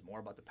probably says more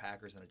about the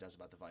Packers than it does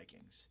about the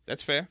Vikings.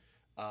 That's fair.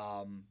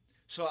 I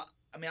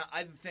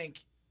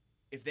think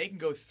if they can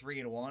go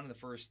 3-1 in the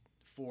first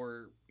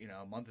 4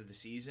 month of the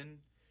season,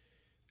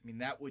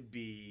 that would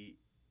be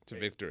a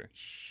victory,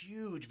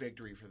 huge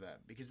victory for them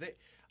because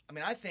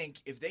I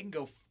think if they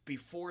can be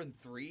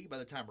 4-3 by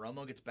the time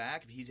Romo gets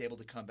back, if he's able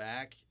to come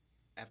back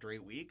after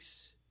 8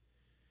 weeks,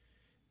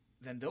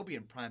 then they'll be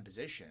in prime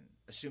position,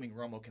 assuming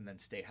Romo can then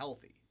stay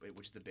healthy,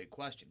 which is the big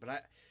question.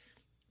 But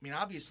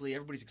obviously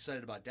everybody's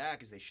excited about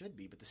Dak as they should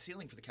be, but the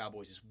ceiling for the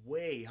Cowboys is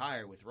way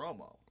higher with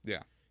Romo.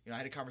 Yeah. I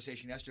had a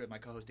conversation yesterday with my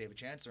co-host David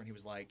Chancellor, and he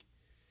was like,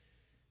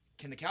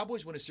 can the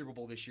Cowboys win a Super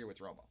Bowl this year with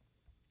Romo?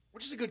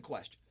 Which is a good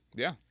question.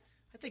 Yeah.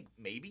 I think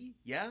maybe,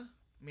 yeah.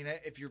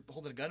 If you're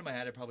holding a gun to my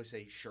head, I'd probably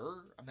say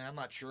sure. I'm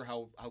not sure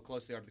how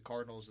close they are to the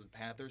Cardinals or the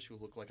Panthers, who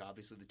look like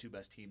obviously the 2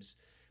 best teams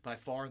by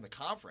far in the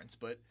conference.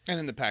 But and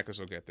then the Packers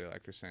will get there,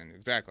 like you're saying.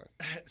 Exactly.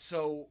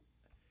 So,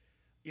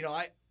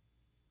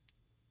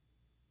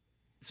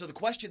 so the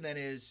question then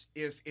is,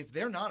 if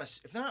they're not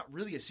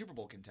really a Super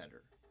Bowl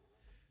contender,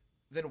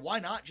 then why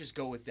not just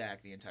go with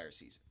Dak the entire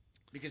season?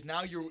 Because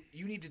now you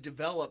need to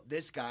develop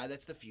this guy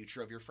that's the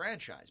future of your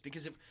franchise.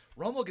 Because if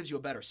Romo gives you a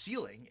better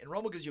ceiling and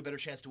Romo gives you a better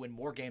chance to win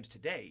more games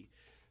today,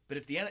 but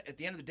at the end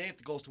of the day, if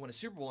the goal is to win a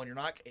Super Bowl and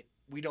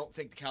we don't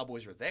think the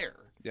Cowboys are there,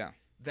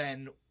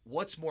 then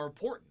what's more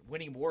important?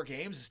 Winning more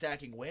games and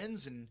stacking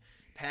wins and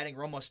padding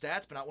Romo's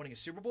stats but not winning a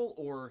Super Bowl,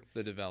 or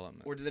the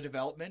development? Or the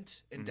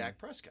development in Dak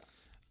Prescott?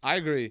 I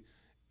agree.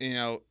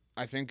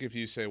 I think if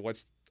you say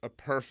what's a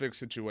perfect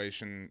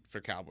situation for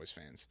Cowboys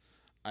fans,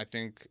 I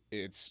think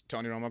it's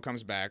Tony Romo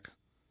comes back.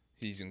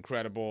 He's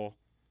incredible.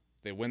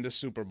 They win the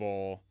Super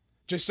Bowl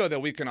just so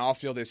that we can all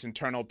feel this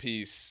internal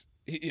peace.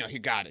 He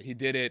got it. He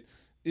did it.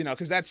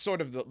 Because that's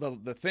sort of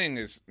the thing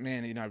is,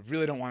 man, I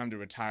really don't want him to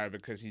retire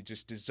because he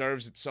just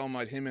deserves it so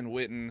much, him and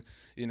Witten,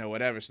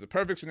 whatever. So the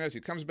perfect scenario is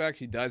he comes back,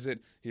 he does it,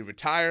 he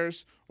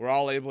retires. We're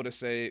all able to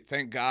say,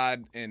 thank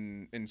God,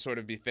 and sort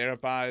of be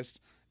therapized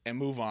and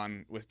move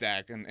on with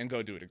Dak and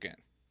go do it again.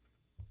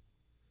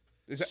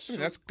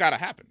 That's got to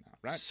happen now,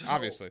 right?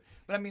 Obviously.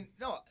 But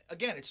no,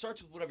 again, it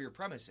starts with whatever your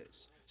premise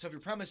is. So if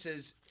your premise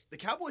is the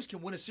Cowboys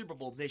can win a Super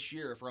Bowl this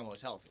year if Romo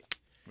is healthy,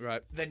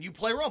 right? Then you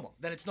play Romo.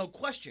 Then it's no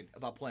question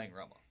about playing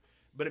Romo.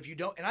 But if you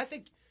don't, and I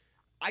think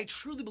I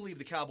truly believe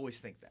the Cowboys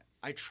think that.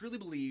 I truly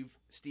believe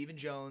Stephen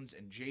Jones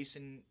and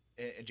Jason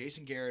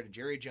Garrett and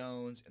Jerry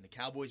Jones and the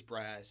Cowboys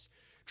brass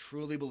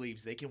truly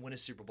believes they can win a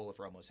Super Bowl if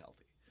Romo's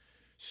healthy.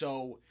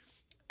 So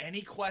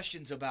any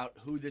questions about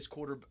who the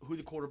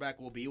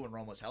quarterback will be when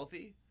Romo's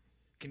healthy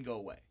can go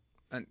away.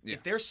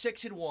 If they're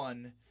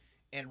 6-1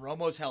 and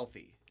Romo's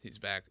healthy, he's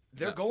back.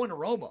 They're going to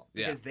Romo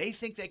because they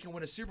think they can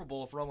win a Super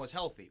Bowl if Romo's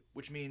healthy,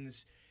 which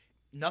means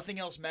nothing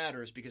else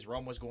matters because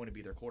Romo's going to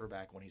be their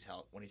quarterback when he's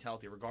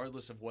healthy,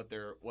 regardless of what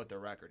their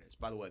record is.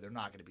 By the way, they're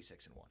not going to be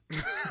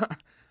 6-1.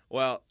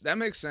 Well, that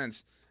makes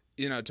sense.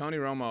 Tony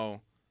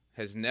Romo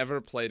has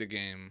never played a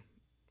game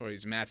where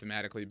he's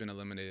mathematically been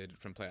eliminated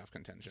from playoff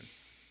contention.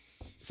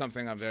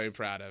 Something I'm very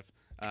proud of.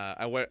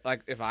 I wear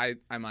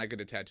I might get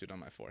it tattooed on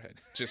my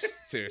forehead.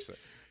 Just seriously.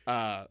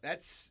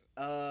 That's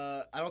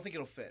I don't think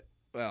it'll fit.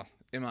 Well,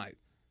 it might.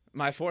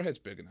 My forehead's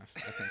big enough,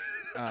 I think.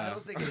 I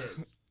don't think it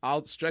is.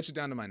 I'll stretch it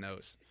down to my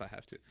nose if I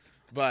have to.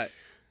 But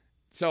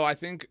so I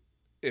think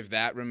if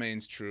that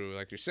remains true,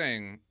 like you're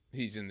saying,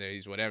 he's in there,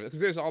 he's whatever. Because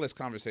there's all this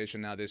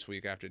conversation now this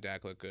week after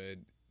Dak looked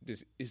good.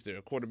 Is there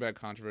a quarterback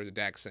controversy?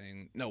 Dak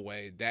saying, no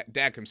way.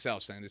 Dak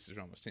himself saying this is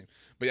Romo's team.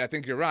 But I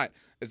think you're right.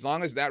 As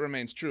long as that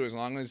remains true, as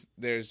long as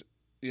there's,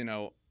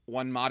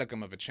 one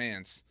modicum of a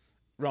chance,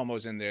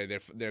 Romo's in there,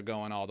 they're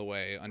going all the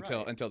way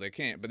until they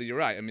can't. But you're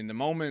right. I mean, the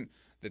moment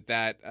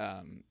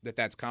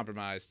that's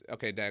compromised,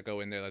 okay, Dak,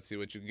 go in there. Let's see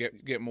what you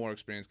get more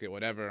experience, get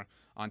whatever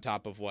on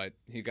top of what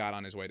he got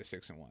on his way to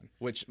 6-1,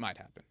 which might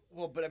happen.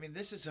 Well, but I mean,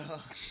 this is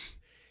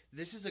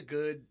a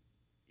good,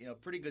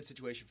 pretty good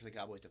situation for the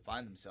Cowboys to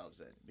find themselves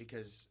in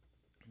because,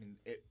 I mean,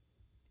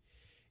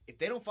 if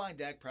they don't find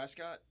Dak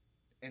Prescott,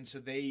 and so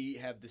they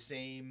have the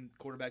same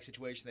quarterback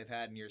situation they've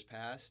had in years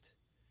past,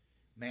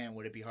 man,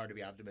 would it be hard to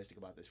be optimistic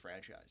about this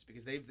franchise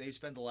because they've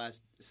spent the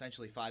last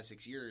essentially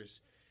 5-6 years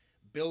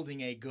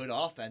building a good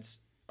offense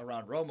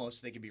around Romo so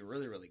they can be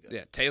really, really good.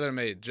 Yeah,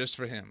 tailor-made just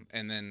for him.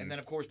 And then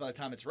of course, by the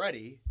time it's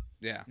ready,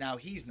 now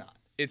he's not.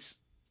 It's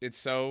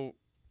so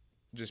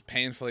just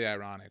painfully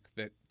ironic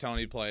that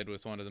Tony played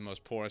with one of the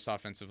most porous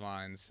offensive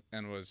lines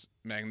and was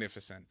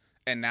magnificent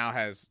and now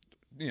has,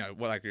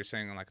 like you're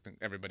saying, and like I think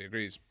everybody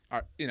agrees,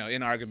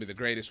 inarguably the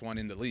greatest one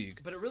in the league.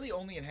 But it really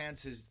only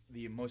enhances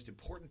the most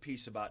important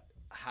piece about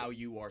how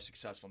you are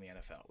successful in the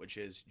NFL, which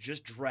is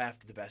just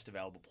draft the best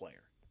available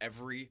player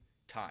every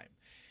time.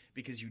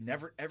 Because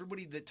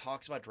everybody that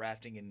talks about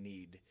drafting in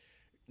need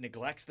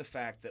neglects the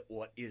fact that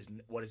what is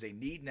a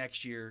need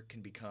next year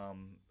can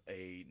become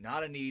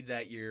not a need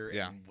that year,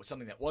 and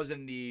something that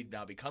wasn't a need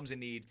now becomes a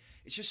need.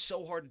 It's just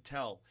so hard to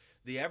tell.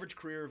 The average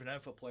career of an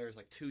NFL player is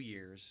like 2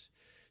 years,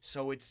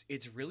 so it's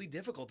really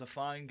difficult to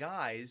find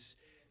guys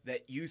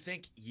that you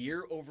think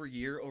year over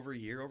year over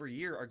year over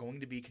year are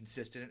going to be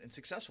consistent and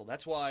successful.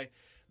 That's why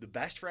the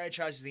best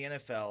franchises in the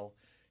NFL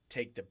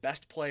take the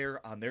best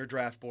player on their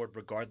draft board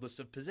regardless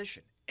of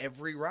position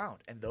every round.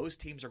 And those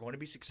teams are going to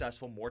be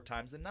successful more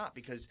times than not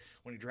because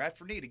when you draft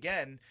for need,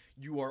 again,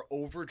 you are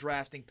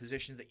overdrafting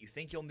positions that you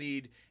think you'll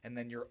need and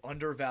then you're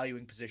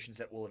undervaluing positions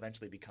that will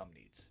eventually become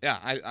needs. Yeah,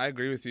 I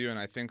agree with you, and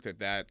I think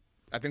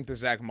I think the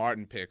Zach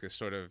Martin pick is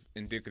sort of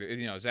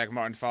indicative. Zach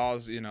Martin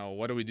falls.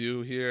 What do we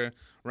do here?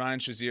 Ryan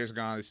Shazier's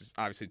gone. This is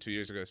obviously 2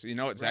 years ago. So you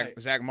know what?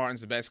 Zach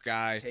Martin's the best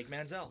guy. Take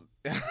Manziel.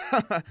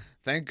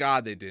 Thank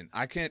God they didn't.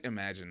 I can't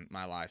imagine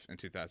my life in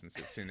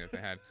 2016 if they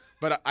had.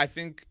 But I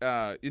think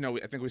I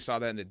think we saw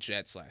that in the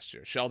Jets last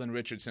year. Sheldon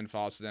Richardson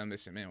falls to them. They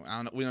said,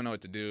 man, we don't know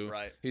what to do.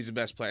 Right. He's the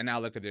best player. And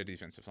now look at their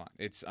defensive line.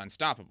 It's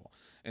unstoppable.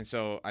 And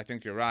so I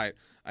think you're right.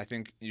 I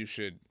think you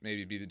should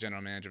maybe be the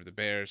general manager of the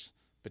Bears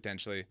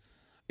potentially.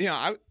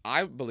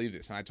 I believe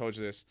this, and I told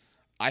you this.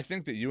 I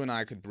think that you and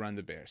I could run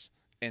the Bears.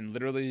 And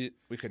literally,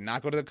 we could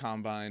not go to the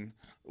Combine.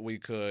 We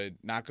could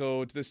not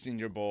go to the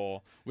Senior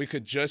Bowl. We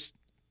could just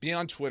be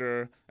on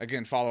Twitter.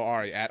 Again, follow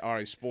Ari, at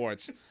Ari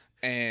Sports,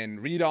 and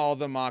read all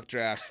the mock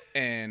drafts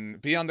and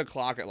be on the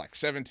clock at like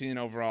 17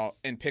 overall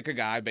and pick a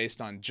guy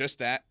based on just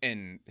that,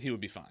 and he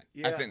would be fine.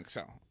 Yeah. I think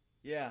so.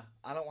 Yeah,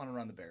 I don't want to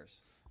run the Bears.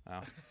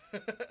 Well,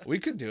 we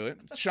could do it.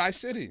 It's Shy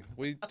City.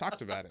 We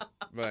talked about it.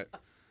 But,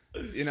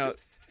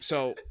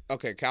 So,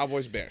 okay,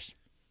 Cowboys-Bears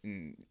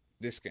in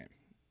this game.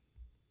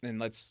 And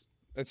let's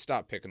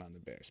stop picking on the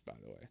Bears, by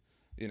the way.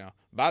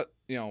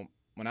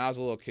 When I was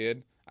a little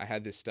kid, I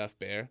had this stuffed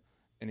bear,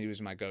 and he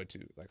was my go-to,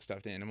 like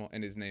stuffed animal,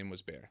 and his name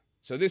was Bear.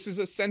 So this is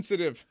a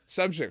sensitive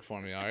subject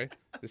for me, Ari.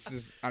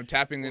 I'm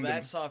tapping into...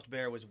 that soft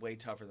bear was way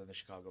tougher than the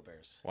Chicago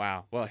Bears.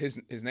 Wow. Well, his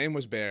name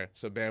was Bear,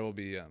 so Bear will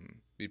be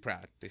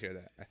proud to hear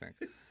that, I think.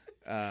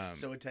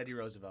 So would Teddy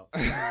Roosevelt.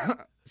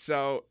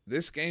 So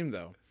this game,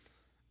 though,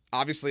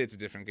 obviously, it's a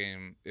different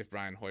game if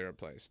Brian Hoyer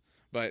plays.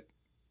 But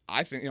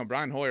I think,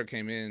 Brian Hoyer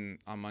came in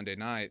on Monday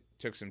night,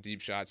 took some deep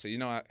shots, said,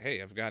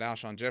 hey, I've got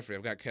Alshon Jeffrey,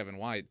 I've got Kevin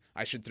White.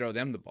 I should throw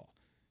them the ball.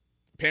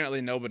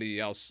 Apparently, nobody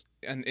else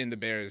in the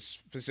Bears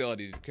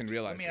facility can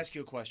realize Let me ask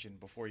you a question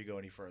before you go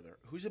any further.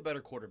 Who's a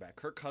better quarterback,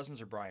 Kirk Cousins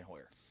or Brian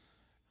Hoyer?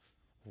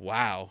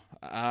 Wow.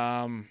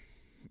 I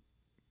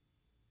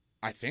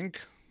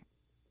think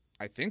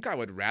I think I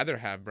would rather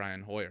have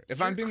Brian Hoyer.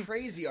 If I'm being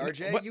crazy,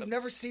 RJ, you've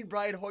never seen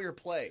Brian Hoyer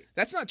play.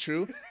 That's not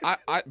true.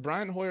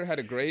 Brian Hoyer had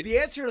a great. The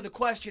answer to the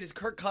question is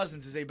Kirk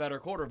Cousins is a better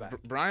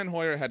quarterback. Brian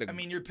Hoyer had a. I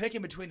mean, you're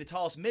picking between the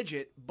tallest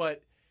midget,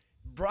 but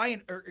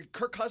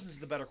Kirk Cousins is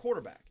the better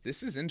quarterback.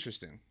 This is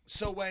interesting.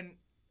 So when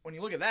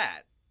you look at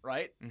that,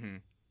 right? Mm-hmm.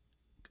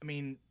 I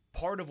mean,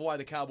 part of why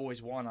the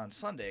Cowboys won on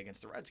Sunday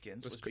against the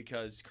Redskins was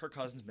because Kirk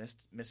Cousins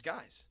missed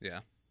guys. Yeah.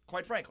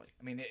 Quite frankly,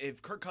 I mean,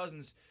 if Kirk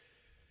Cousins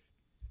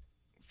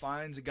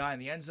finds a guy in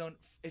the end zone,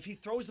 if he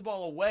throws the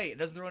ball away, it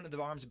doesn't throw into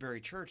the arms of Barry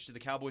Church, do the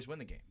Cowboys win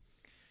the game?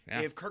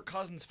 Yeah. If Kirk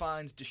Cousins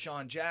finds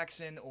Deshaun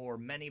Jackson or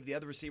many of the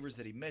other receivers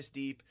that he missed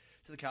deep,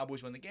 do the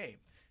Cowboys win the game?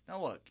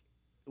 Now look,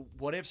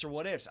 what ifs are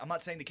what ifs. I'm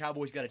not saying the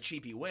Cowboys got a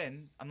cheapy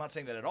win. I'm not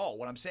saying that at all.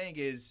 What I'm saying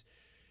is,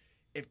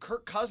 if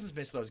Kirk Cousins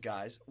missed those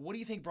guys, what do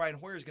you think Brian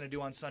Hoyer is going to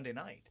do on Sunday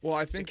night? Well,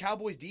 I think the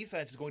Cowboys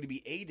defense is going to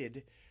be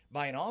aided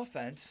by an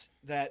offense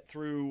that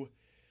through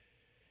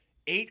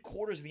 8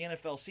 quarters of the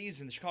NFL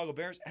season, the Chicago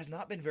Bears has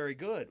not been very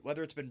good,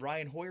 whether it's been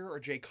Brian Hoyer or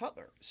Jay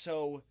Cutler.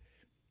 So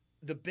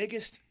the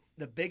biggest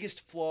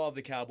flaw of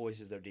the Cowboys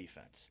is their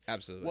defense.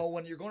 Absolutely. Well,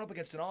 when you're going up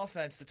against an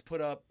offense that's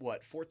put up,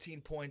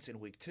 14 points in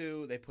week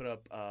 2, they put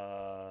up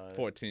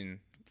 14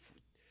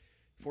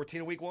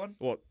 in week 1?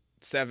 Well,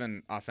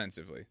 7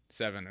 offensively.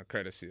 7 are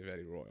courtesy of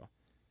Eddie Royal.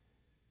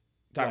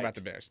 Talk about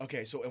the Bears.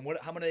 Okay, so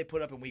how many did they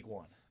put up in week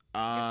 1?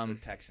 The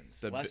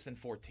Texans. Less than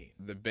 14.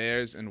 The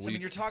Bears and I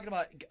mean, you're talking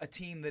about a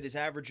team that is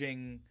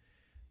averaging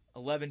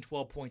 11,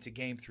 12 points a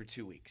game through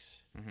 2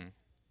 weeks. Mm-hmm.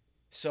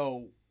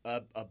 So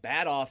a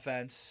bad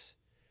offense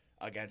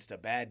against a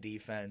bad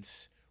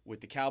defense. With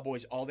the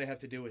Cowboys, all they have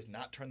to do is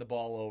not turn the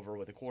ball over.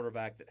 With a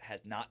quarterback that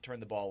has not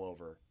turned the ball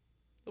over,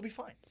 they'll be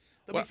fine.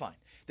 They'll be fine.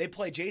 They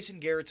play Jason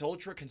Garrett's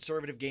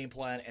ultra-conservative game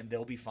plan, and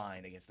they'll be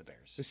fine against the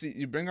Bears. See,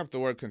 you bring up the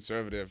word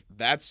conservative.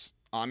 That's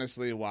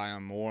honestly why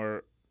I'm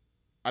more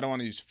 – I don't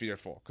want to use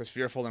fearful, because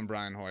fearful and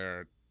Brian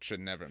Hoyer should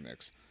never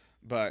mix.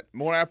 But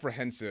more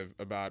apprehensive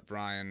about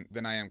Brian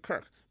than I am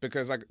Kirk.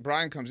 Because,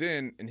 Brian comes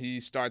in and he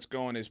starts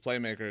going his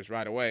playmakers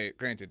right away.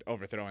 Granted,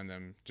 overthrowing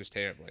them just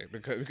terribly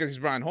because he's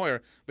Brian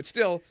Hoyer. But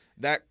still,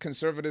 that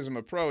conservatism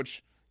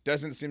approach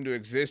doesn't seem to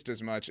exist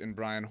as much in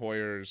Brian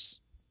Hoyer's,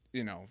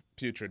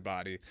 putrid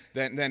body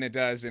than it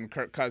does in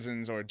Kirk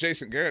Cousins or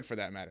Jason Garrett, for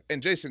that matter.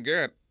 And Jason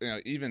Garrett,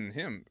 even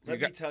him. Let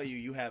me tell you,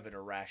 you have an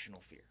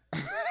irrational fear.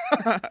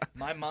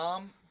 My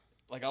mom,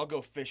 I'll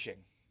go fishing.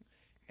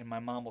 And my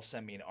mom will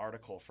send me an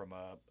article from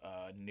a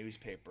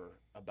newspaper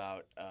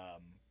about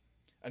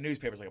a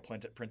newspaper's like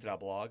a printed out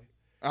blog.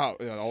 Oh,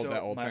 yeah,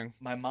 that old thing.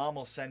 My mom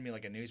will send me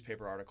a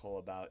newspaper article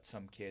about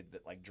some kid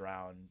that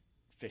drowned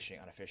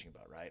fishing on a fishing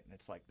boat, right? And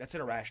it's that's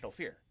an irrational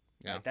fear.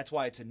 Yeah. Right? That's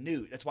why it's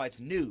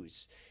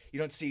news. You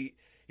don't see,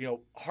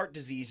 heart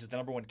disease is the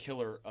number 1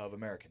 killer of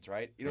Americans,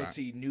 right? You don't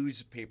see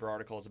newspaper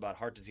articles about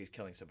heart disease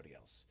killing somebody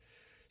else.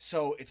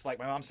 So it's my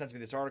mom sends me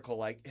this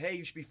article hey,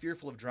 you should be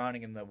fearful of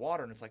drowning in the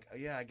water. And it's oh,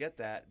 yeah, I get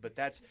that. But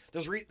that's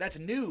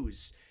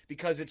news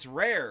because it's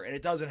rare and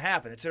it doesn't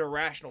happen. It's an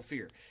irrational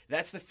fear.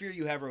 That's the fear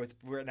you have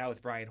right now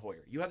with Brian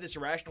Hoyer. You have this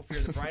irrational fear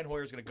that Brian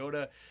Hoyer is going to go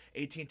to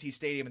AT&T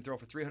Stadium and throw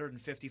for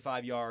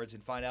 355 yards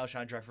and find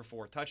Alshon Jeffrey for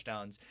 4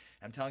 touchdowns.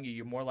 And I'm telling you,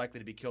 you're more likely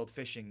to be killed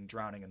fishing,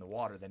 drowning in the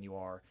water than you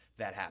are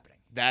that happening.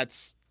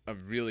 That's a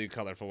really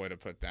colorful way to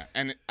put that.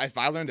 And if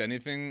I learned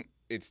anything,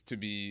 it's to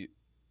be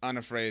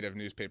unafraid of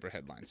newspaper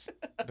headlines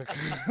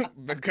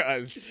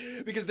because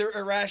they're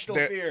irrational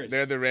fears.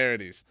 They're the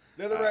rarities.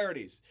 They're the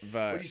rarities.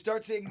 But when you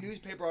start seeing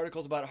newspaper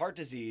articles about heart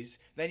disease,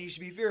 then you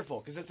should be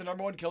fearful because it's the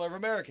number 1 killer of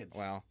Americans.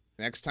 Well,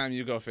 next time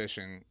you go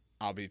fishing,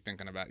 I'll be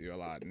thinking about you a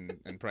lot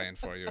and praying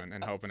for you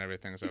and hoping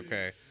everything's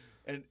okay.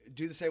 And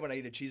do the same when I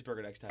eat a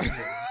cheeseburger next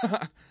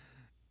time.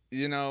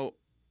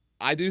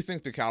 I do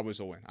think the Cowboys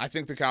will win. I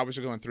think the Cowboys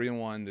are going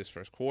 3-1 this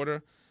first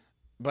quarter.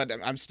 But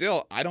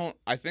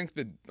I think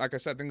that, like I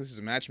said, I think this is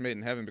a match made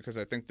in heaven because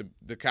I think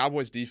the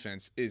Cowboys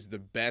defense is the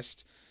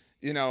best.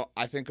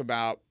 I think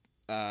about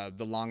The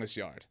Longest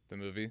Yard, the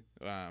movie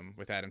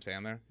with Adam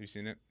Sandler. Have you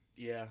seen it?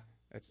 Yeah.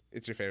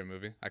 It's your favorite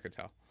movie, I could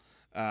tell.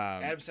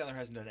 Adam Sandler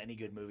hasn't done any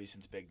good movies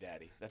since Big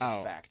Daddy. That's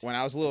a fact. When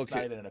I was a little kid,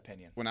 not even an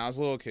opinion. When I was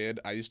a little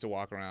kid, I used to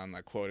walk around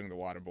quoting The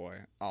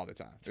Waterboy all the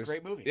time. It's a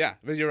great movie. Yeah,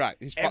 but you're right.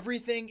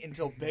 Everything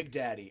until Big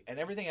Daddy, and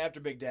everything after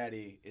Big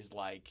Daddy is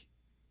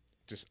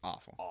just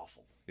awful.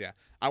 Awful. Yeah.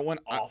 I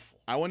went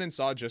and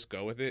saw Just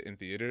Go With It in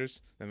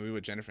theaters, the movie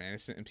with Jennifer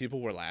Aniston, and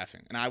people were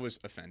laughing. And I was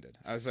offended.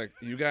 I was like,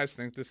 you guys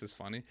think this is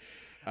funny?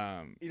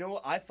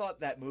 I thought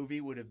that movie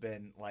would have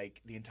been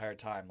the entire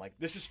time.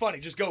 This is funny.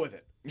 Just go with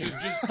it.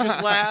 Just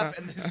laugh.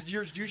 And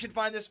you should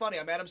find this funny.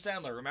 I'm Adam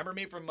Sandler. Remember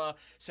me from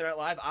Saturday Night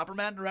Live? Opera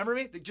Man? Remember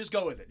me? Just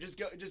go with it. Just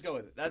go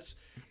with it.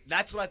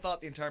 That's what I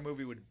thought the entire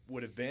movie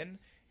would have been.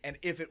 And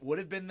if it would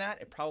have been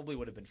that, it probably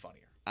would have been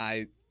funnier.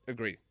 I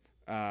agree.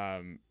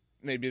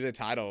 Maybe the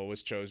title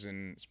was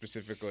chosen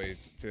specifically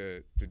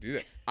to do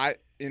that.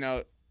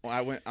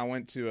 Well, I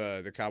went to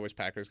the Cowboys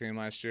Packers game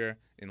last year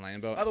in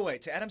Lambeau. By the way,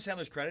 to Adam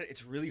Sandler's credit,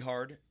 it's really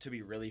hard to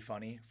be really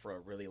funny for a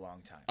really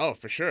long time. Oh,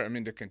 for sure. I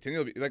mean, to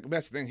continually like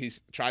that's the thing.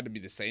 He's tried to be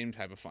the same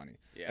type of funny.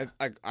 Yeah.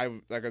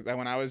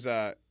 When I was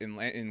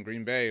in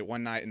Green Bay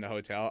one night in the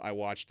hotel, I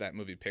watched that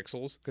movie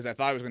Pixels because I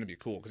thought it was going to be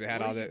cool because it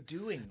had all that. What are you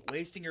doing?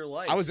 Wasting your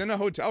life. I was in a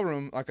hotel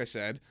room, like I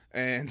said,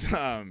 and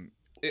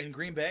in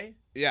Green Bay.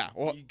 Yeah,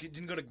 well, you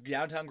didn't go to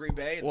downtown Green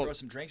Bay and throw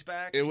some drinks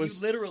back. You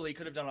literally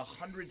could have done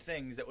 100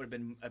 things that would have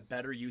been a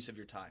better use of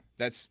your time.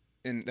 That's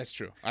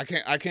true. I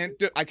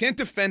can't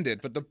defend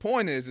it, but the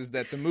point is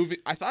that the movie.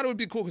 I thought it would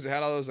be cool because it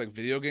had all those like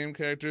video game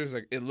characters.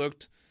 Like it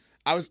looked.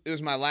 It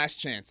was my last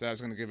chance that I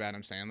was going to give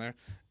Adam Sandler,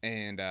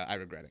 and I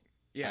regret it.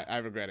 Yeah, I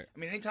regret it. I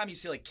mean, anytime you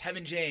see like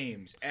Kevin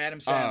James, Adam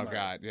Sandler. Oh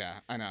God, yeah,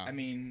 I know. I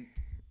mean,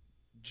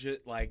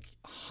 like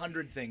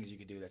 100 things you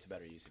could do that's a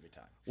better use of your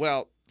time.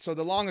 Well, so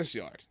The Longest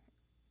Yard.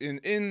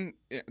 In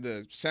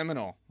the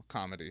seminal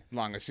comedy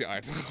Longest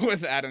Yard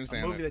with Adam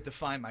Sandler. A movie that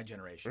defined my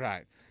generation.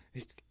 Right.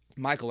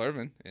 Michael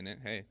Irvin in it.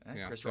 Hey.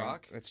 Chris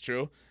Rock. That's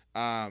true.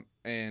 And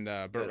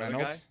Burt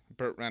Reynolds.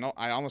 Burt Reynolds.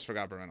 I almost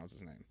forgot Burt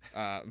Reynolds' name.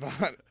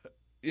 But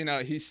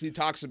he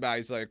talks about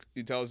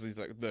he tells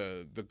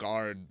the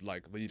guard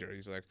leader.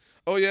 He's like,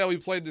 "Oh yeah, we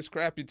played this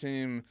crappy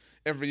team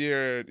every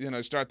year,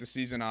 start the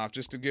season off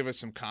just to give us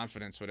some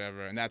confidence,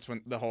 whatever." And that's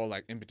when the whole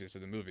impetus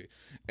of the movie.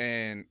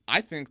 And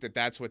I think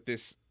that's what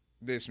this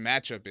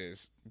matchup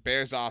is.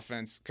 Bears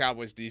offense,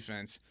 Cowboys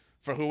defense,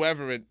 for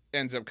whoever it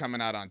ends up coming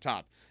out on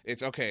top.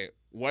 It's okay,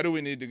 what do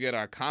we need to get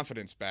our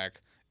confidence back?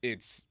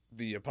 It's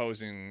the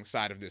opposing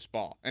side of this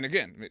ball. And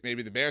again,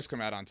 maybe the Bears come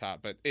out on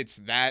top, but it's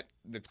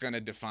that's going to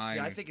define.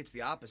 See, I think it's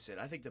the opposite.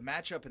 I think the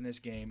matchup in this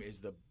game is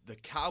the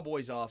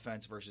Cowboys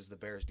offense versus the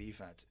Bears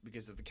defense.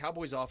 Because if the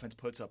Cowboys offense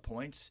puts up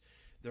points,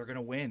 they're going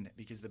to win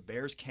because the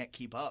Bears can't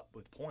keep up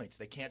with points.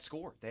 They can't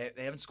score. They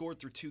haven't scored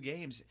through 2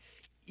 games.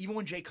 Even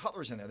when Jay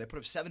Cutler's in there, they put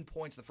up 7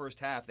 points the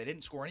first half. They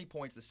didn't score any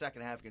points the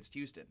second half against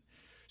Houston.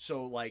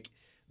 So,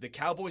 the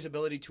Cowboys'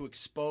 ability to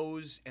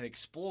expose and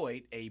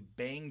exploit a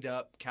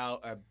banged-up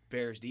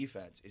Bears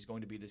defense is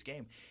going to be this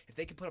game. If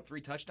they can put up 3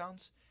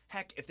 touchdowns,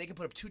 heck, if they can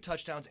put up 2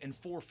 touchdowns and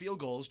 4 field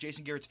goals,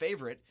 Jason Garrett's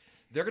favorite,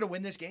 they're going to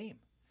win this game.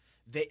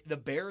 The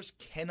Bears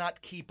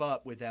cannot keep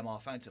up with them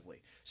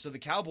offensively. So the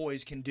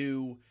Cowboys can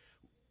do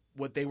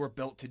what they were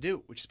built to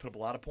do, which is put up a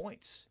lot of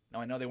points. Now,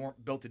 I know they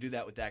weren't built to do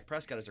that with Dak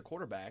Prescott as their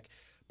quarterback,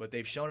 but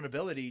they've shown an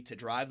ability to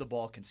drive the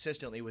ball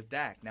consistently with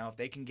Dak. Now, if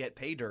they can get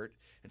pay dirt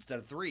instead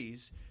of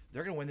threes,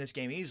 they're going to win this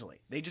game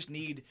easily. They just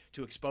need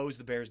to expose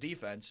the Bears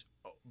defense,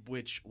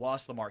 which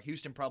lost Lamar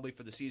Houston probably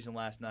for the season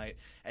last night.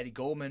 Eddie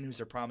Goldman, who's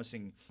their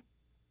promising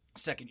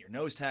second-year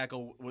nose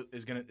tackle,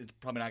 is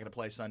probably not going to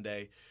play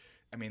Sunday.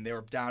 I mean, they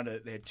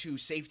had 2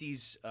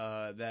 safeties.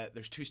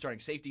 There's 2 starting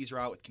safeties are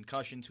out with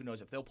concussions. Who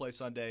knows if they'll play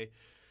Sunday?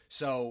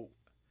 So,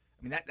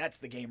 I mean, that's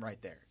the game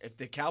right there. If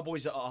the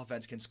Cowboys'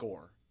 offense can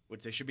score,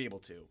 which they should be able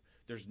to,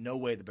 there's no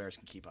way the Bears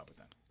can keep up with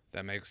them.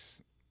 That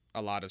makes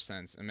a lot of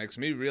sense. It makes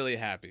me really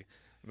happy,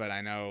 but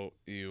I know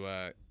you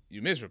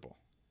miserable.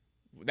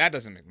 That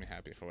doesn't make me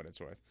happy for what it's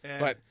worth.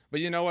 But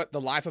you know what? The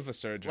life of a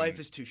surgeon. Life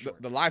is too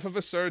short. The life of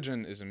a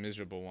surgeon is a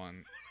miserable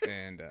one.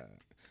 And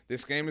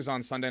this game is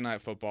on Sunday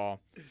Night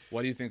Football.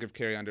 What do you think of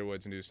Carrie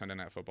Underwood's new Sunday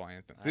Night Football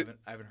anthem?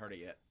 I haven't heard it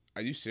yet.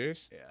 Are you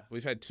serious? Yeah.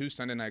 We've had 2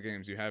 Sunday night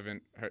games. You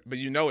haven't heard, but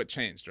it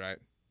changed, right?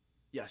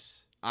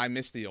 Yes. I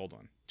missed the old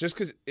one just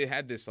because it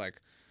had this I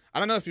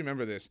don't know if you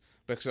remember this,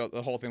 but so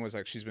the whole thing was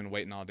she's been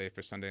waiting all day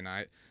for Sunday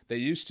night. They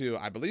used to,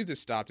 I believe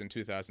this stopped in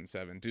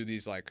 2007, do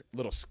these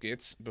little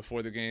skits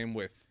before the game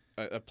with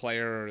a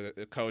player or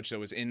the coach that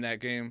was in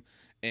that game,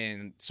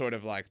 and sort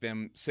of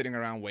them sitting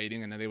around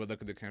waiting, and then they would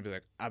look at the camera and be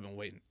like, "I've been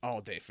waiting all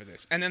day for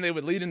this," and then they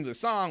would lead into the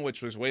song,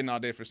 which was "Waiting All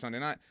Day for Sunday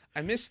Night."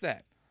 I missed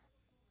that.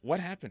 What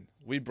happened?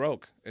 We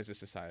broke as a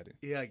society.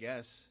 Yeah, I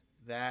guess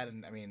that,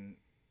 and I mean,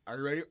 are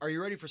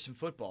you ready for some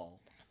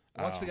football?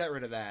 Once we got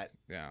rid of that,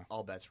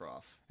 all bets were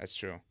off. That's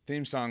true.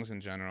 Theme songs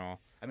in general.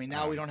 I mean,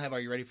 now we don't have Are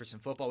You Ready for Some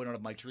Football? We don't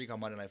have Mike Tirico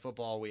on Monday Night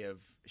Football. We have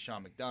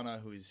Sean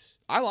McDonough, who's...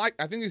 I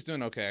think he's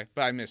doing okay,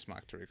 but I miss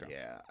Mike Tirico.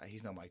 Yeah,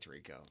 he's no Mike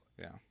Tirico.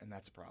 Yeah. And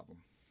that's a problem.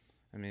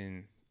 I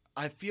mean...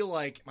 I feel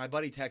like... My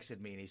buddy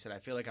texted me, and he said, I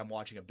feel like I'm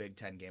watching a Big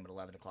Ten game at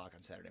 11 o'clock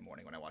on Saturday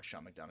morning when I watch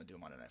Sean McDonough do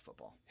Monday Night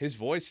Football. His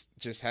voice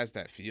just has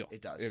that feel.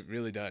 It does. It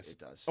really does. It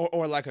does.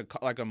 Or like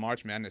a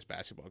March Madness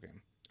basketball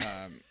game.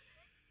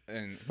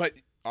 But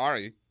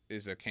Ari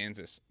is a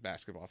Kansas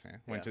basketball fan.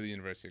 Went to the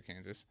University of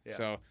Kansas. Yeah.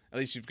 So at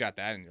least you've got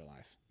that in your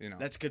life.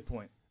 That's a good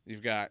point.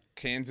 You've got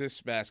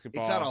Kansas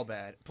basketball. It's not all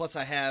bad. Plus,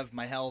 I have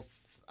my health.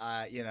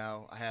 I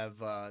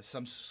have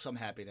some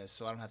happiness,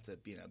 so I don't have to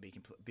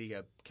be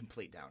a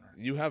complete downer.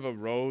 You have a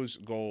rose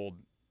gold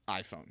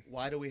iPhone.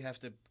 Why do we have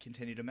to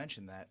continue to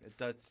mention that?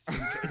 It's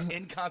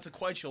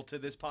inconsequential to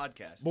this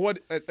podcast. But what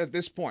at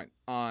this point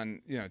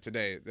on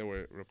today that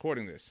we're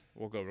recording this,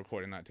 we'll go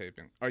recording, not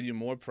taping. Are you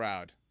more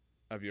proud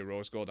of your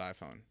rose gold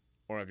iPhone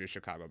or of your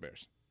Chicago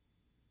Bears?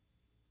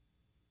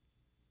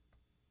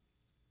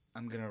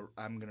 I'm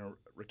gonna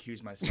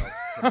recuse myself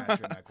from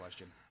answering that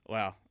question.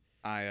 Well,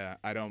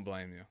 I don't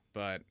blame you,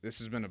 but this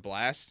has been a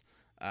blast.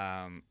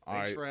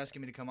 Thanks for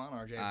asking me to come on,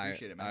 RJ. I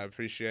appreciate it, man. I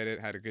appreciate it.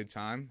 Had a good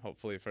time.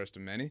 Hopefully, first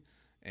of many.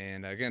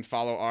 And again,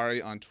 follow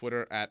Ari on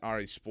Twitter at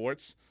Ari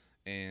Sports.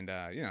 And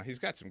he's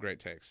got some great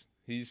takes.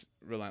 He's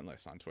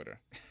relentless on Twitter.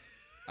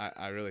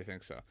 I really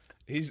think so.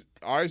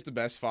 Ari's the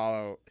best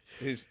follow.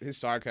 His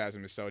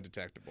sarcasm is so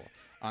detectable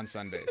on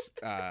Sundays.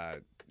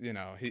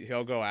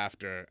 He'll go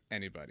after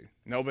anybody.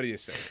 Nobody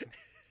is safe.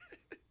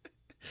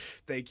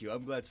 Thank you.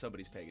 I'm glad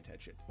somebody's paying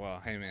attention.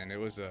 Well, hey man, it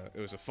was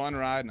a fun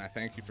ride, and I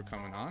thank you for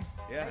coming on.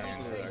 Yeah,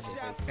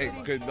 absolutely. Hey,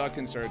 good luck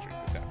in surgery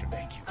this afternoon.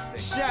 Thank you.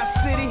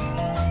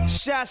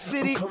 Shot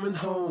City, I'm coming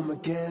home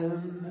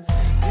again.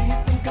 Do you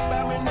think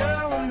about me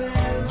now and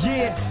then?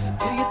 Yeah.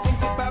 Do you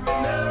think about me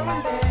now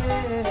and then?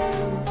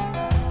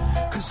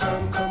 'Cause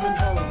I'm coming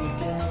home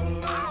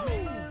again.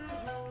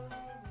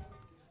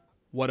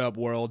 What up,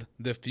 world?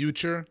 The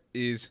future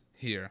is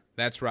here.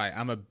 That's right.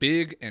 I'm a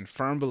big and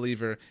firm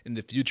believer in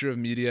the future of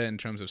media in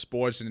terms of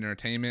sports and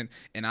entertainment,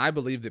 and I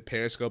believe that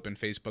Periscope and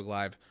Facebook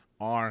Live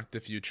are the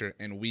future,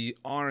 and we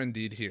are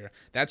indeed here.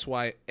 That's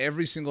why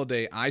every single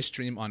day I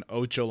stream on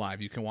Ocho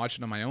Live. You can watch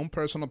it on my own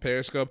personal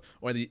Periscope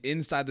or the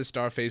Inside the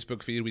Star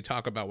Facebook feed. We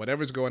talk about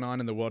whatever's going on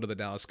in the world of the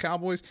Dallas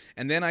Cowboys,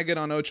 and then I get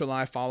on Ocho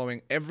Live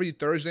following every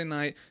Thursday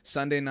night,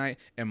 Sunday night,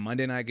 and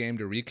Monday night game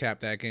to recap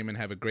that game and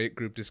have a great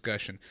group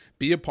discussion.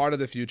 Be a part of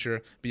the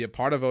future. Be a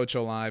part of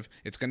Ocho Live.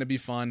 It's going to be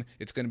fun.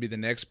 It's going to be the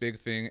next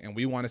big thing, and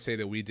we want to say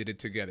that we did it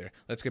together.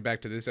 Let's get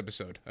back to this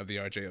episode of the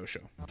RJO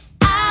Show.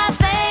 I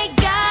thank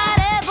God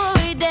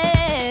every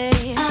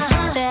day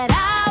that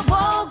I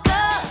woke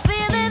up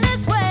feeling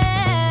this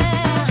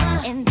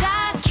way, and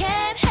I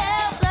can't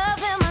help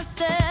loving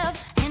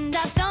myself, and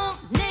I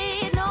don't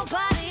need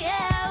nobody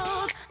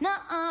else.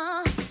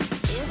 Nuh-uh.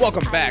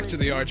 Welcome back to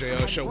the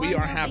RJO Show. We are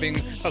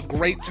having a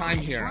great time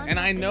here, and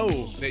I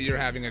know that you're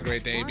having a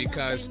great day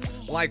because,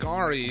 like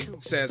Ari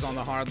says on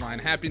the Hardline,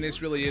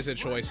 happiness really is a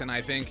choice, and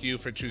I thank you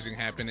for choosing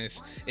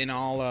happiness in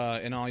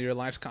all your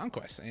life's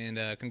conquests. And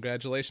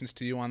congratulations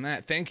to you on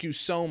that. Thank you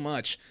so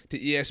much to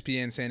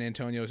ESPN San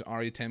Antonio's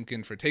Ari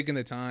Temkin for taking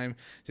the time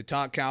to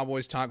talk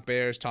Cowboys, talk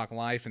Bears, talk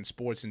life and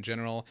sports in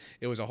general.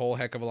 It was a whole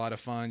heck of a lot of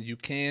fun. You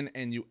can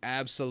and you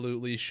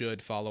absolutely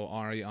should follow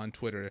Ari on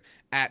Twitter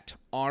at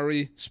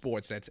Ari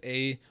Sports. That's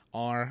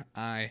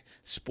ARI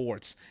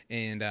Sports.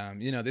 And,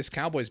 this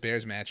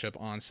Cowboys-Bears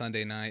matchup on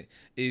Sunday night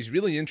is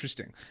really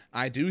interesting.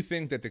 I do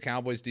think that the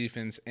Cowboys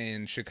defense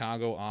and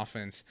Chicago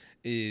offense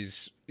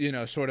is,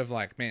 sort of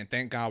like, man,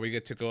 thank God we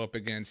get to go up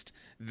against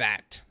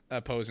that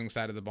opposing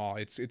side of the ball.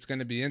 It's going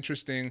to be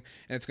interesting,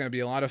 and it's going to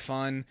be a lot of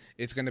fun.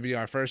 It's going to be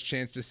our first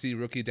chance to see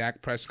rookie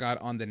Dak Prescott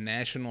on the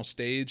national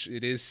stage.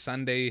 It is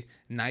Sunday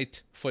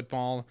night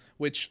football,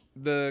 which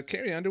the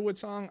Carrie Underwood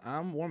song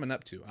I'm warming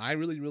up to. I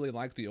really, really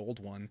like the old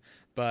one,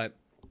 but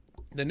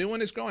the new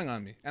one is growing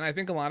on me, and I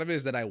think a lot of it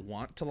is that I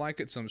want to like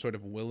it, so I'm sort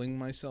of willing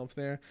myself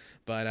there.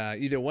 But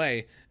either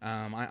way,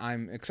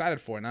 I'm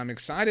excited for it, and I'm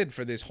excited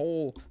for this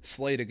whole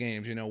slate of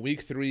games.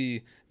 Week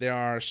 3, there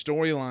are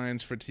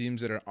storylines for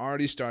teams that are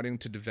already starting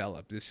to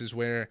develop. This is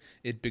where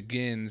it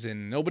begins,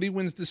 and nobody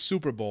wins the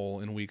Super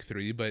Bowl in Week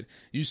 3, but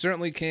you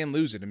certainly can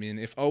lose it. I mean,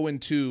 if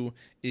 0-2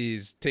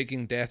 is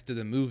taking death to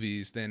the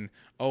movies, then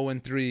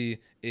 0-3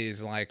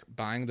 is like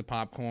buying the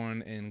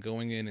popcorn and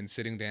going in and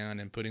sitting down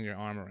and putting your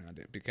arm around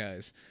it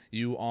because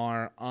you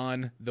are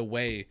on the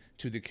way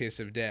to the kiss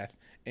of death.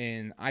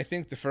 And I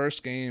think the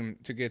first game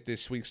to get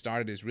this week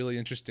started is really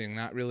interesting.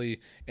 Not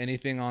really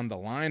anything on the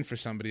line for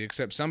somebody,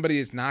 except somebody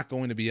is not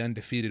going to be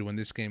undefeated when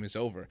this game is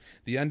over.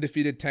 The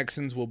undefeated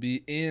Texans will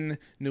be in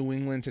New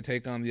England to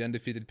take on the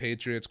undefeated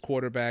Patriots,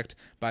 quarterbacked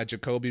by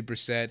Jacoby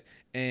Brissett.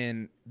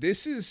 And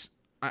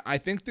I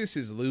think this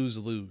is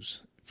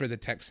lose-lose for the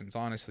Texans,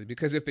 honestly,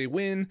 because if they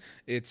win,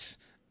 it's,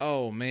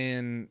 oh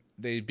man,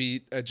 they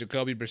beat a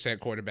Jacoby Brissett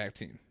quarterback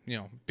team.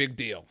 Big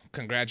deal.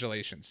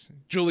 Congratulations.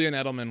 Julian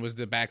Edelman was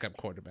the backup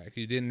quarterback.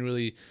 He didn't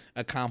really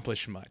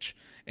accomplish much.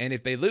 And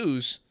if they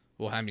lose,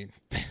 well, I mean,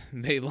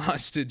 they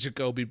lost to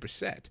Jacoby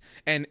Brissett.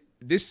 And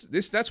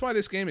that's why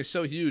this game is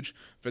so huge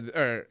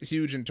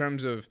huge in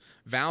terms of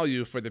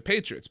value for the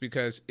Patriots,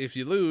 because if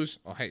you lose,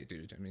 oh hey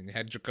dude, I mean, you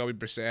had Jacoby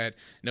Brissett,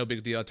 no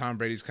big deal. Tom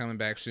Brady's coming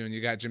back soon.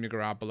 You got Jimmy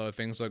Garoppolo.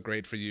 Things look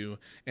great for you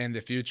and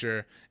the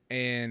future.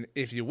 And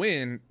if you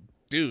win,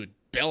 dude,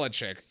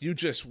 Belichick, you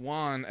just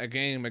won a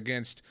game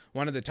against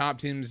one of the top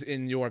teams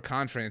in your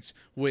conference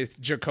with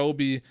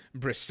Jacoby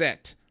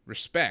Brissett.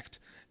 Respect.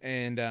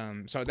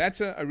 And so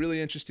that's a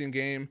really interesting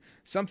game.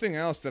 Something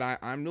else that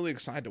I'm really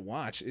excited to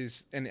watch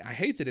is, and I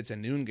hate that it's a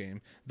noon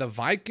game, the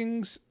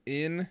Vikings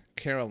in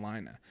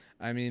Carolina.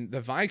 I mean,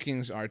 the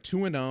Vikings are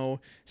 2-0.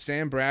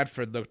 Sam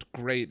Bradford looked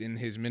great in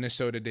his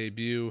Minnesota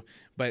debut,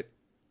 but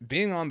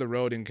being on the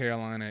road in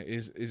Carolina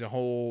is a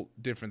whole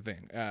different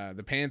thing.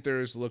 The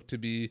Panthers look to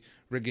be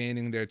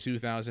regaining their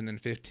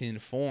 2015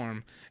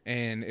 form.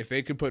 And if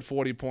they could put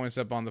 40 points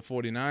up on the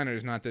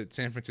 49ers, not that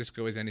San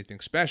Francisco is anything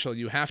special,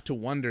 you have to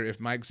wonder if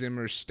Mike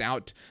Zimmer's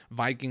stout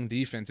Viking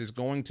defense is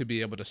going to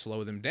be able to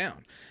slow them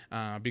down.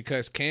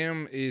 Because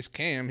Cam is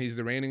Cam. He's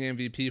the reigning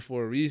MVP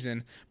for a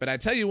reason. But I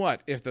tell you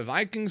what, if the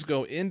Vikings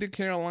go into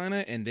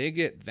Carolina and they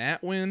get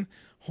that win,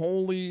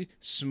 holy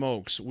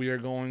smokes, we are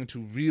going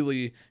to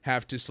really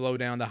have to slow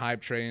down the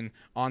hype train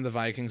on the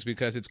Vikings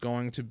because it's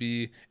going to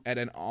be at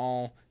an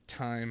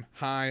all-time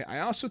high. I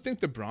also think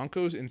the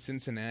Broncos in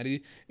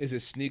Cincinnati is a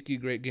sneaky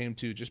great game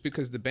too, just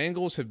because the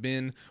Bengals have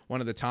been one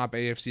of the top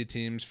AFC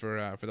teams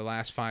for the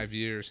last 5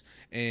 years,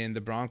 and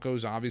the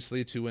Broncos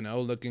obviously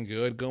 2-0, looking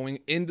good. Going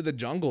into the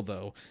jungle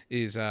though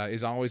is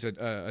always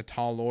a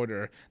tall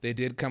order. They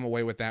did come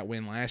away with that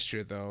win last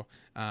year though,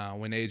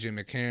 when A.J.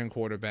 McCarron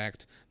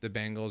quarterbacked the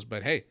Bengals.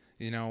 But hey,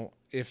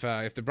 if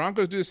the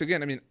Broncos do this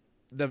again, I mean,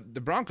 the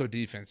Bronco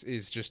defense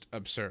is just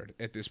absurd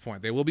at this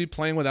point. They will be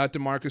playing without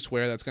DeMarcus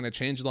Ware. That's going to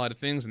change a lot of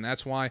things, and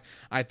that's why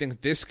I think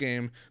this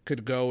game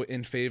could go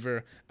in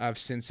favor of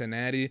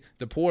Cincinnati.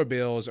 The poor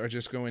Bills are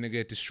just going to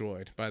get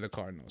destroyed by the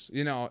Cardinals.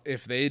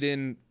 If they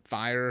didn't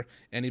fire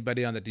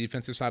anybody on the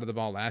defensive side of the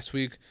ball last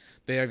week,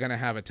 they are going to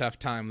have a tough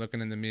time looking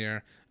in the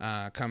mirror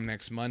come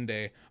next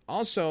Monday.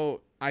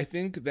 Also, I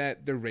think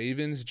that the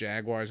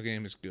Ravens-Jaguars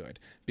game is good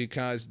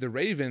because the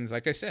Ravens,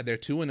 like I said, they're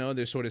 2-0.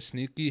 They're sort of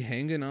sneaky,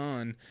 hanging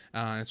on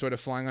and sort of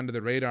flying under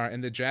the radar.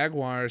 And the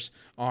Jaguars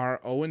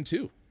are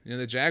 0-2.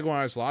 The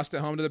Jaguars lost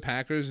at home to the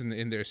Packers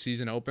in their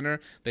season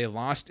opener. They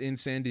lost in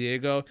San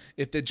Diego.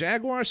 If the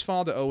Jaguars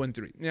fall to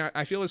 0-3,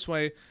 I feel this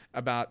way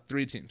about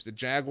 3 teams: the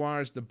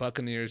Jaguars, the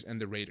Buccaneers, and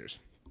the Raiders.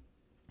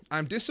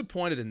 I'm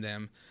disappointed in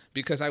them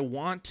because I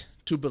want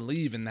to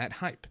believe in that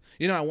hype.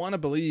 I want to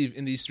believe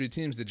in these 3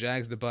 teams, the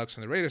Jags, the Bucs,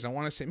 and the Raiders. I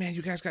want to say, man,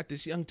 you guys got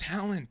this young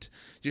talent.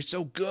 You're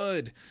so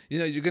good.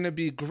 You're going to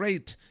be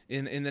great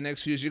in the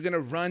next few years. You're going to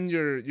run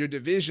your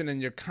division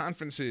and your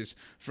conferences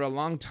for a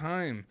long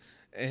time,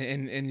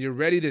 and you're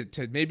ready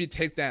to maybe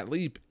take that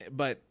leap.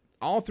 But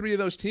all 3 of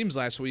those teams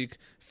last week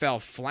fell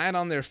flat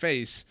on their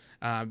face.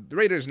 The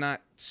Raiders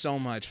not so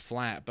much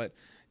flat, but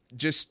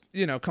just,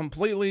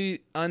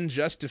 completely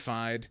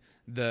unjustified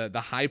the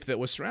hype that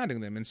was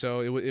surrounding them. And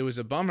so it was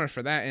a bummer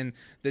for that. And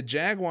the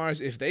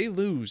Jaguars, if they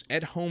lose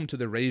at home to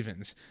the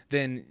Ravens,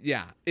 then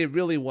yeah, it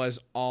really was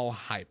all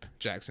hype,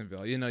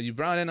 Jacksonville. You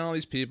brought in all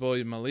these people.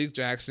 Malik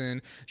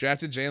Jackson,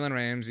 drafted Jalen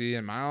Ramsey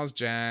and Miles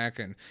Jack,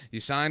 and you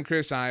signed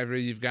Chris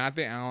Ivory. You've got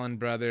the Allen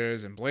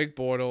brothers and Blake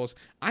Bortles.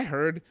 I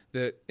heard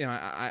that,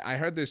 I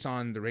heard this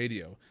on the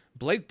radio.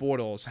 Blake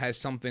Bortles has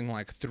something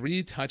like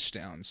 3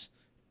 touchdowns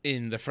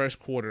in the first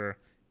quarter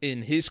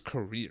in his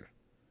career.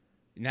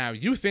 Now,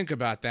 you think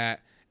about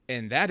that,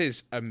 and that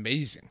is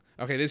amazing.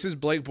 Okay, this is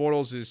Blake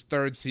Bortles'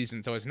 3rd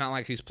season, so it's not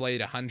like he's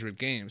played 100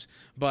 games.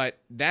 But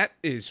that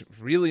is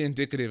really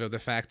indicative of the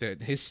fact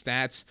that his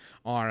stats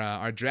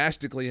are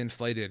drastically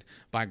inflated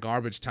by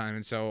garbage time.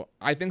 And so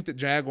I think the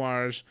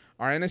Jaguars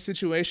are in a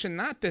situation,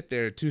 not that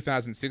their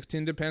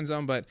 2016 depends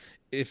on, but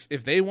if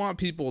they want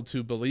people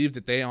to believe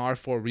that they are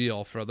for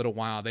real for a little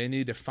while, they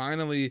need to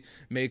finally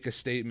make a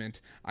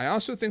statement. I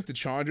also think the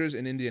Chargers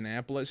in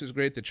Indianapolis is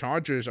great. The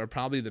Chargers are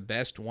probably the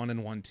best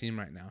 1-1 team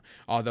right now,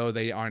 although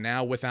they are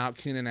now without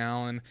Keenan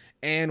Allen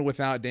and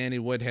without Danny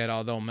Woodhead,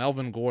 although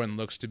Melvin Gordon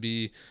looks to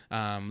be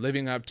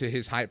living up to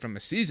his hype from a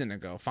season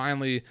ago.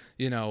 Finally,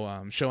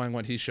 showing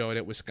what he showed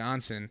at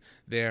Wisconsin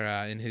there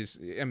in his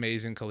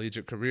amazing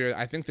collegiate career.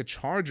 I think the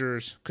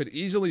Chargers could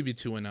easily be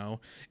 2-0,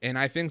 and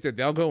I think that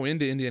they'll go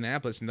into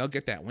Indianapolis and they'll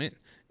get that win,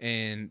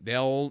 and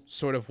they'll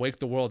sort of wake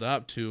the world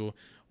up to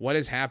what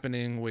is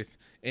happening with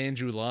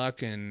Andrew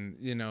Luck and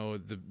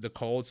the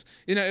Colts.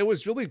 It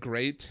was really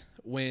great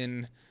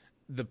when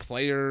the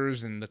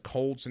players and the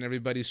Colts and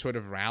everybody sort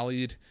of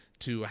rallied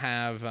to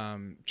have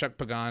Chuck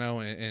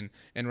Pagano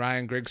and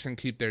Ryan Grigson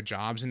keep their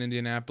jobs in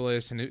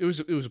Indianapolis. And it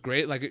was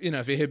great. Like,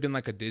 if it had been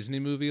like a Disney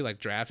movie, like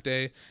Draft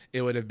Day,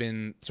 it would have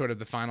been sort of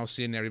the final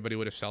scene and everybody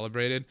would have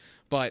celebrated.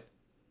 But,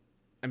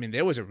 I mean,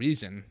 there was a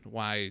reason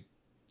why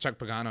Chuck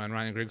Pagano and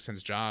Ryan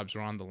Grigson's jobs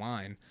were on the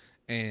line.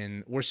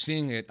 And we're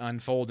seeing it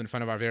unfold in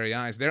front of our very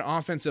eyes. Their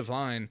offensive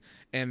line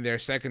and their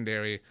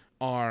secondary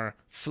are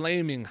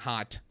flaming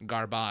hot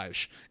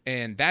garbage.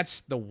 And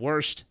that's the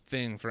worst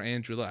thing for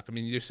Andrew Luck. I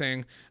mean, you're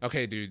saying,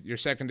 okay, dude, your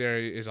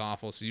secondary is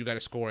awful, so you got to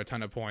score a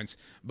ton of points.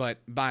 But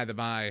by the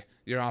by,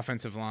 your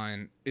offensive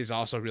line is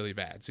also really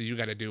bad. So you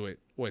got to do it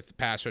with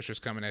pass rushers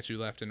coming at you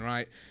left and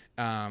right.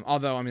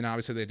 Although, I mean,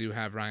 obviously they do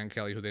have Ryan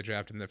Kelly, who they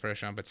drafted in the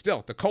first round. But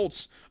still, the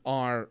Colts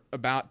are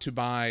about to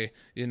buy,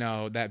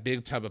 that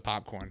big tub of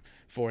popcorn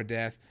for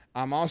death.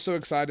 I'm also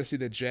excited to see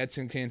the Jets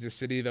in Kansas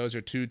City. Those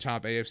are 2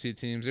 top AFC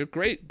teams. They're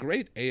great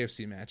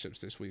AFC matchups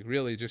this week.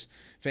 Really just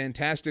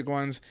fantastic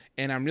ones.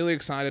 And I'm really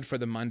excited for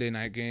the Monday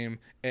night game,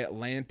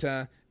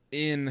 Atlanta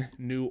in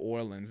New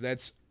Orleans.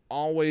 That's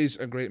always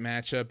a great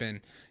matchup.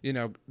 And,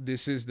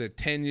 this is the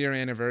 10-year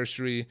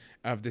anniversary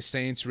of the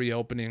Saints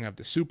reopening of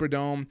the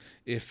Superdome.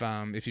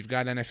 If you've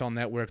got NFL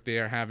Network, they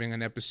are having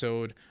an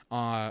episode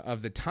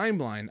of the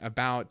timeline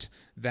about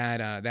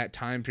that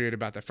time period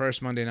about the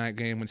first Monday night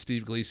game when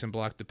Steve Gleason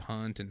blocked the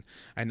punt, and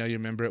I know you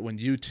remember it when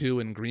U2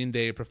 and Green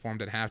Day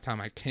performed at halftime.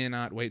 I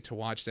cannot wait to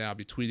watch that. I'll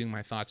be tweeting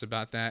my thoughts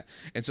about that,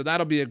 and so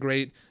that'll be a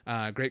great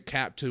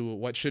cap to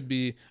what should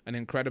be an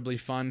incredibly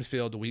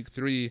fun-filled Week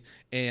 3.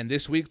 And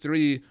this Week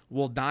 3,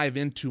 we'll dive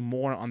into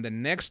more on the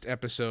next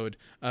episode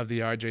of the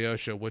RJO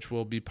Show, which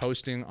we'll be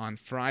posting on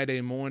Friday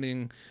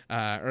morning,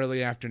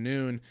 early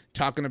afternoon,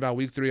 talking about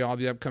Week 3, all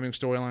the upcoming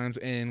storylines,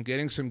 and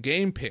getting some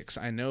game picks.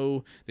 I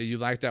know that you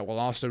like that. We'll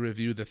also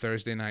review the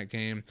Thursday night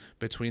game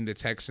between the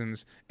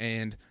Texans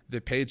and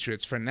the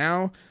Patriots. For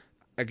now,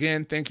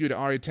 again, thank you to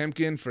Ari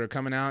Temkin for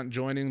coming out and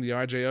joining the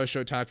RJO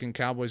Show talking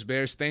Cowboys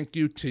Bears. Thank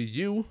you to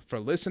you for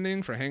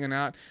listening, for hanging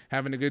out,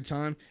 having a good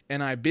time,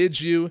 and I bid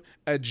you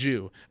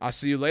adieu. I'll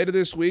see you later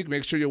this week.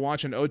 Make sure you're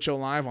watching Ocho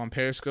Live on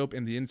Periscope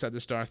and the Inside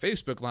the Star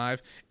Facebook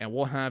Live, and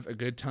we'll have a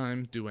good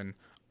time doing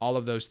all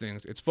of those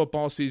things. It's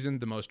football season,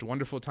 the most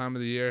wonderful time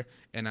of the year,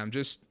 and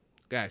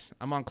guys,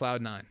 I'm on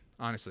cloud 9.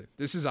 Honestly,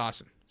 this is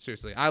awesome.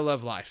 Seriously, I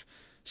love life.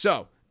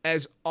 So,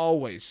 as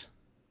always,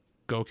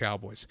 go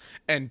Cowboys,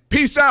 and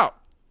peace out.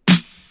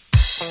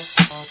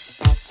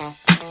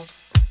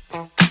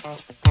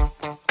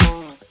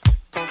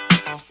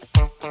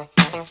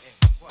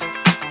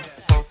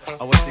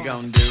 Oh, what you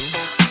gonna do?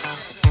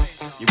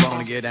 You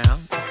wanna get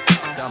down?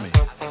 Tell me.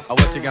 Oh,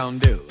 what you gonna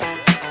do?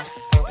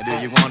 Do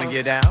you wanna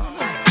get down?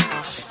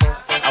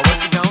 Oh,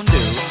 what you gonna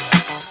do?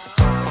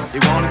 You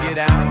wanna get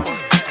down?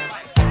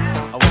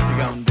 Oh, what you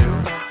gonna do?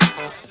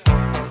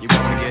 You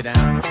wanna get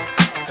down?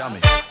 Tell me.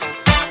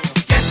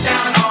 Get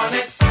down on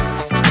it.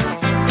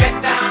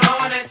 Get down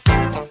on it.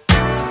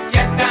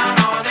 Get down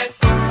on it.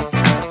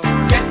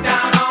 Get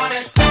down on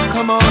it.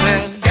 Come on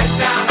and get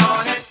down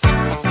on it.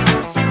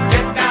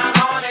 Get down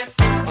on it.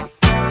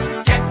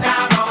 Get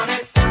down on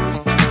it.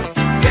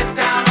 Get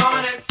down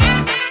on it.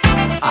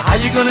 How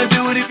you gonna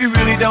do it if you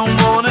really don't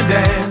wanna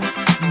dance?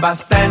 By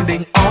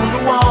standing on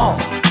the wall.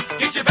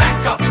 Get your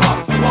back up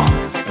off the wall.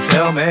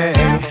 Tell me,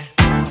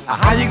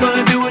 how you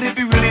gonna do it if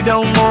you really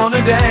don't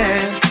wanna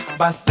dance?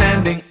 By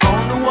standing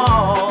on the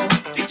wall.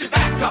 Get your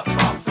back up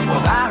off the wall.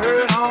 'Cause I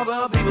heard all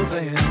the people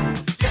saying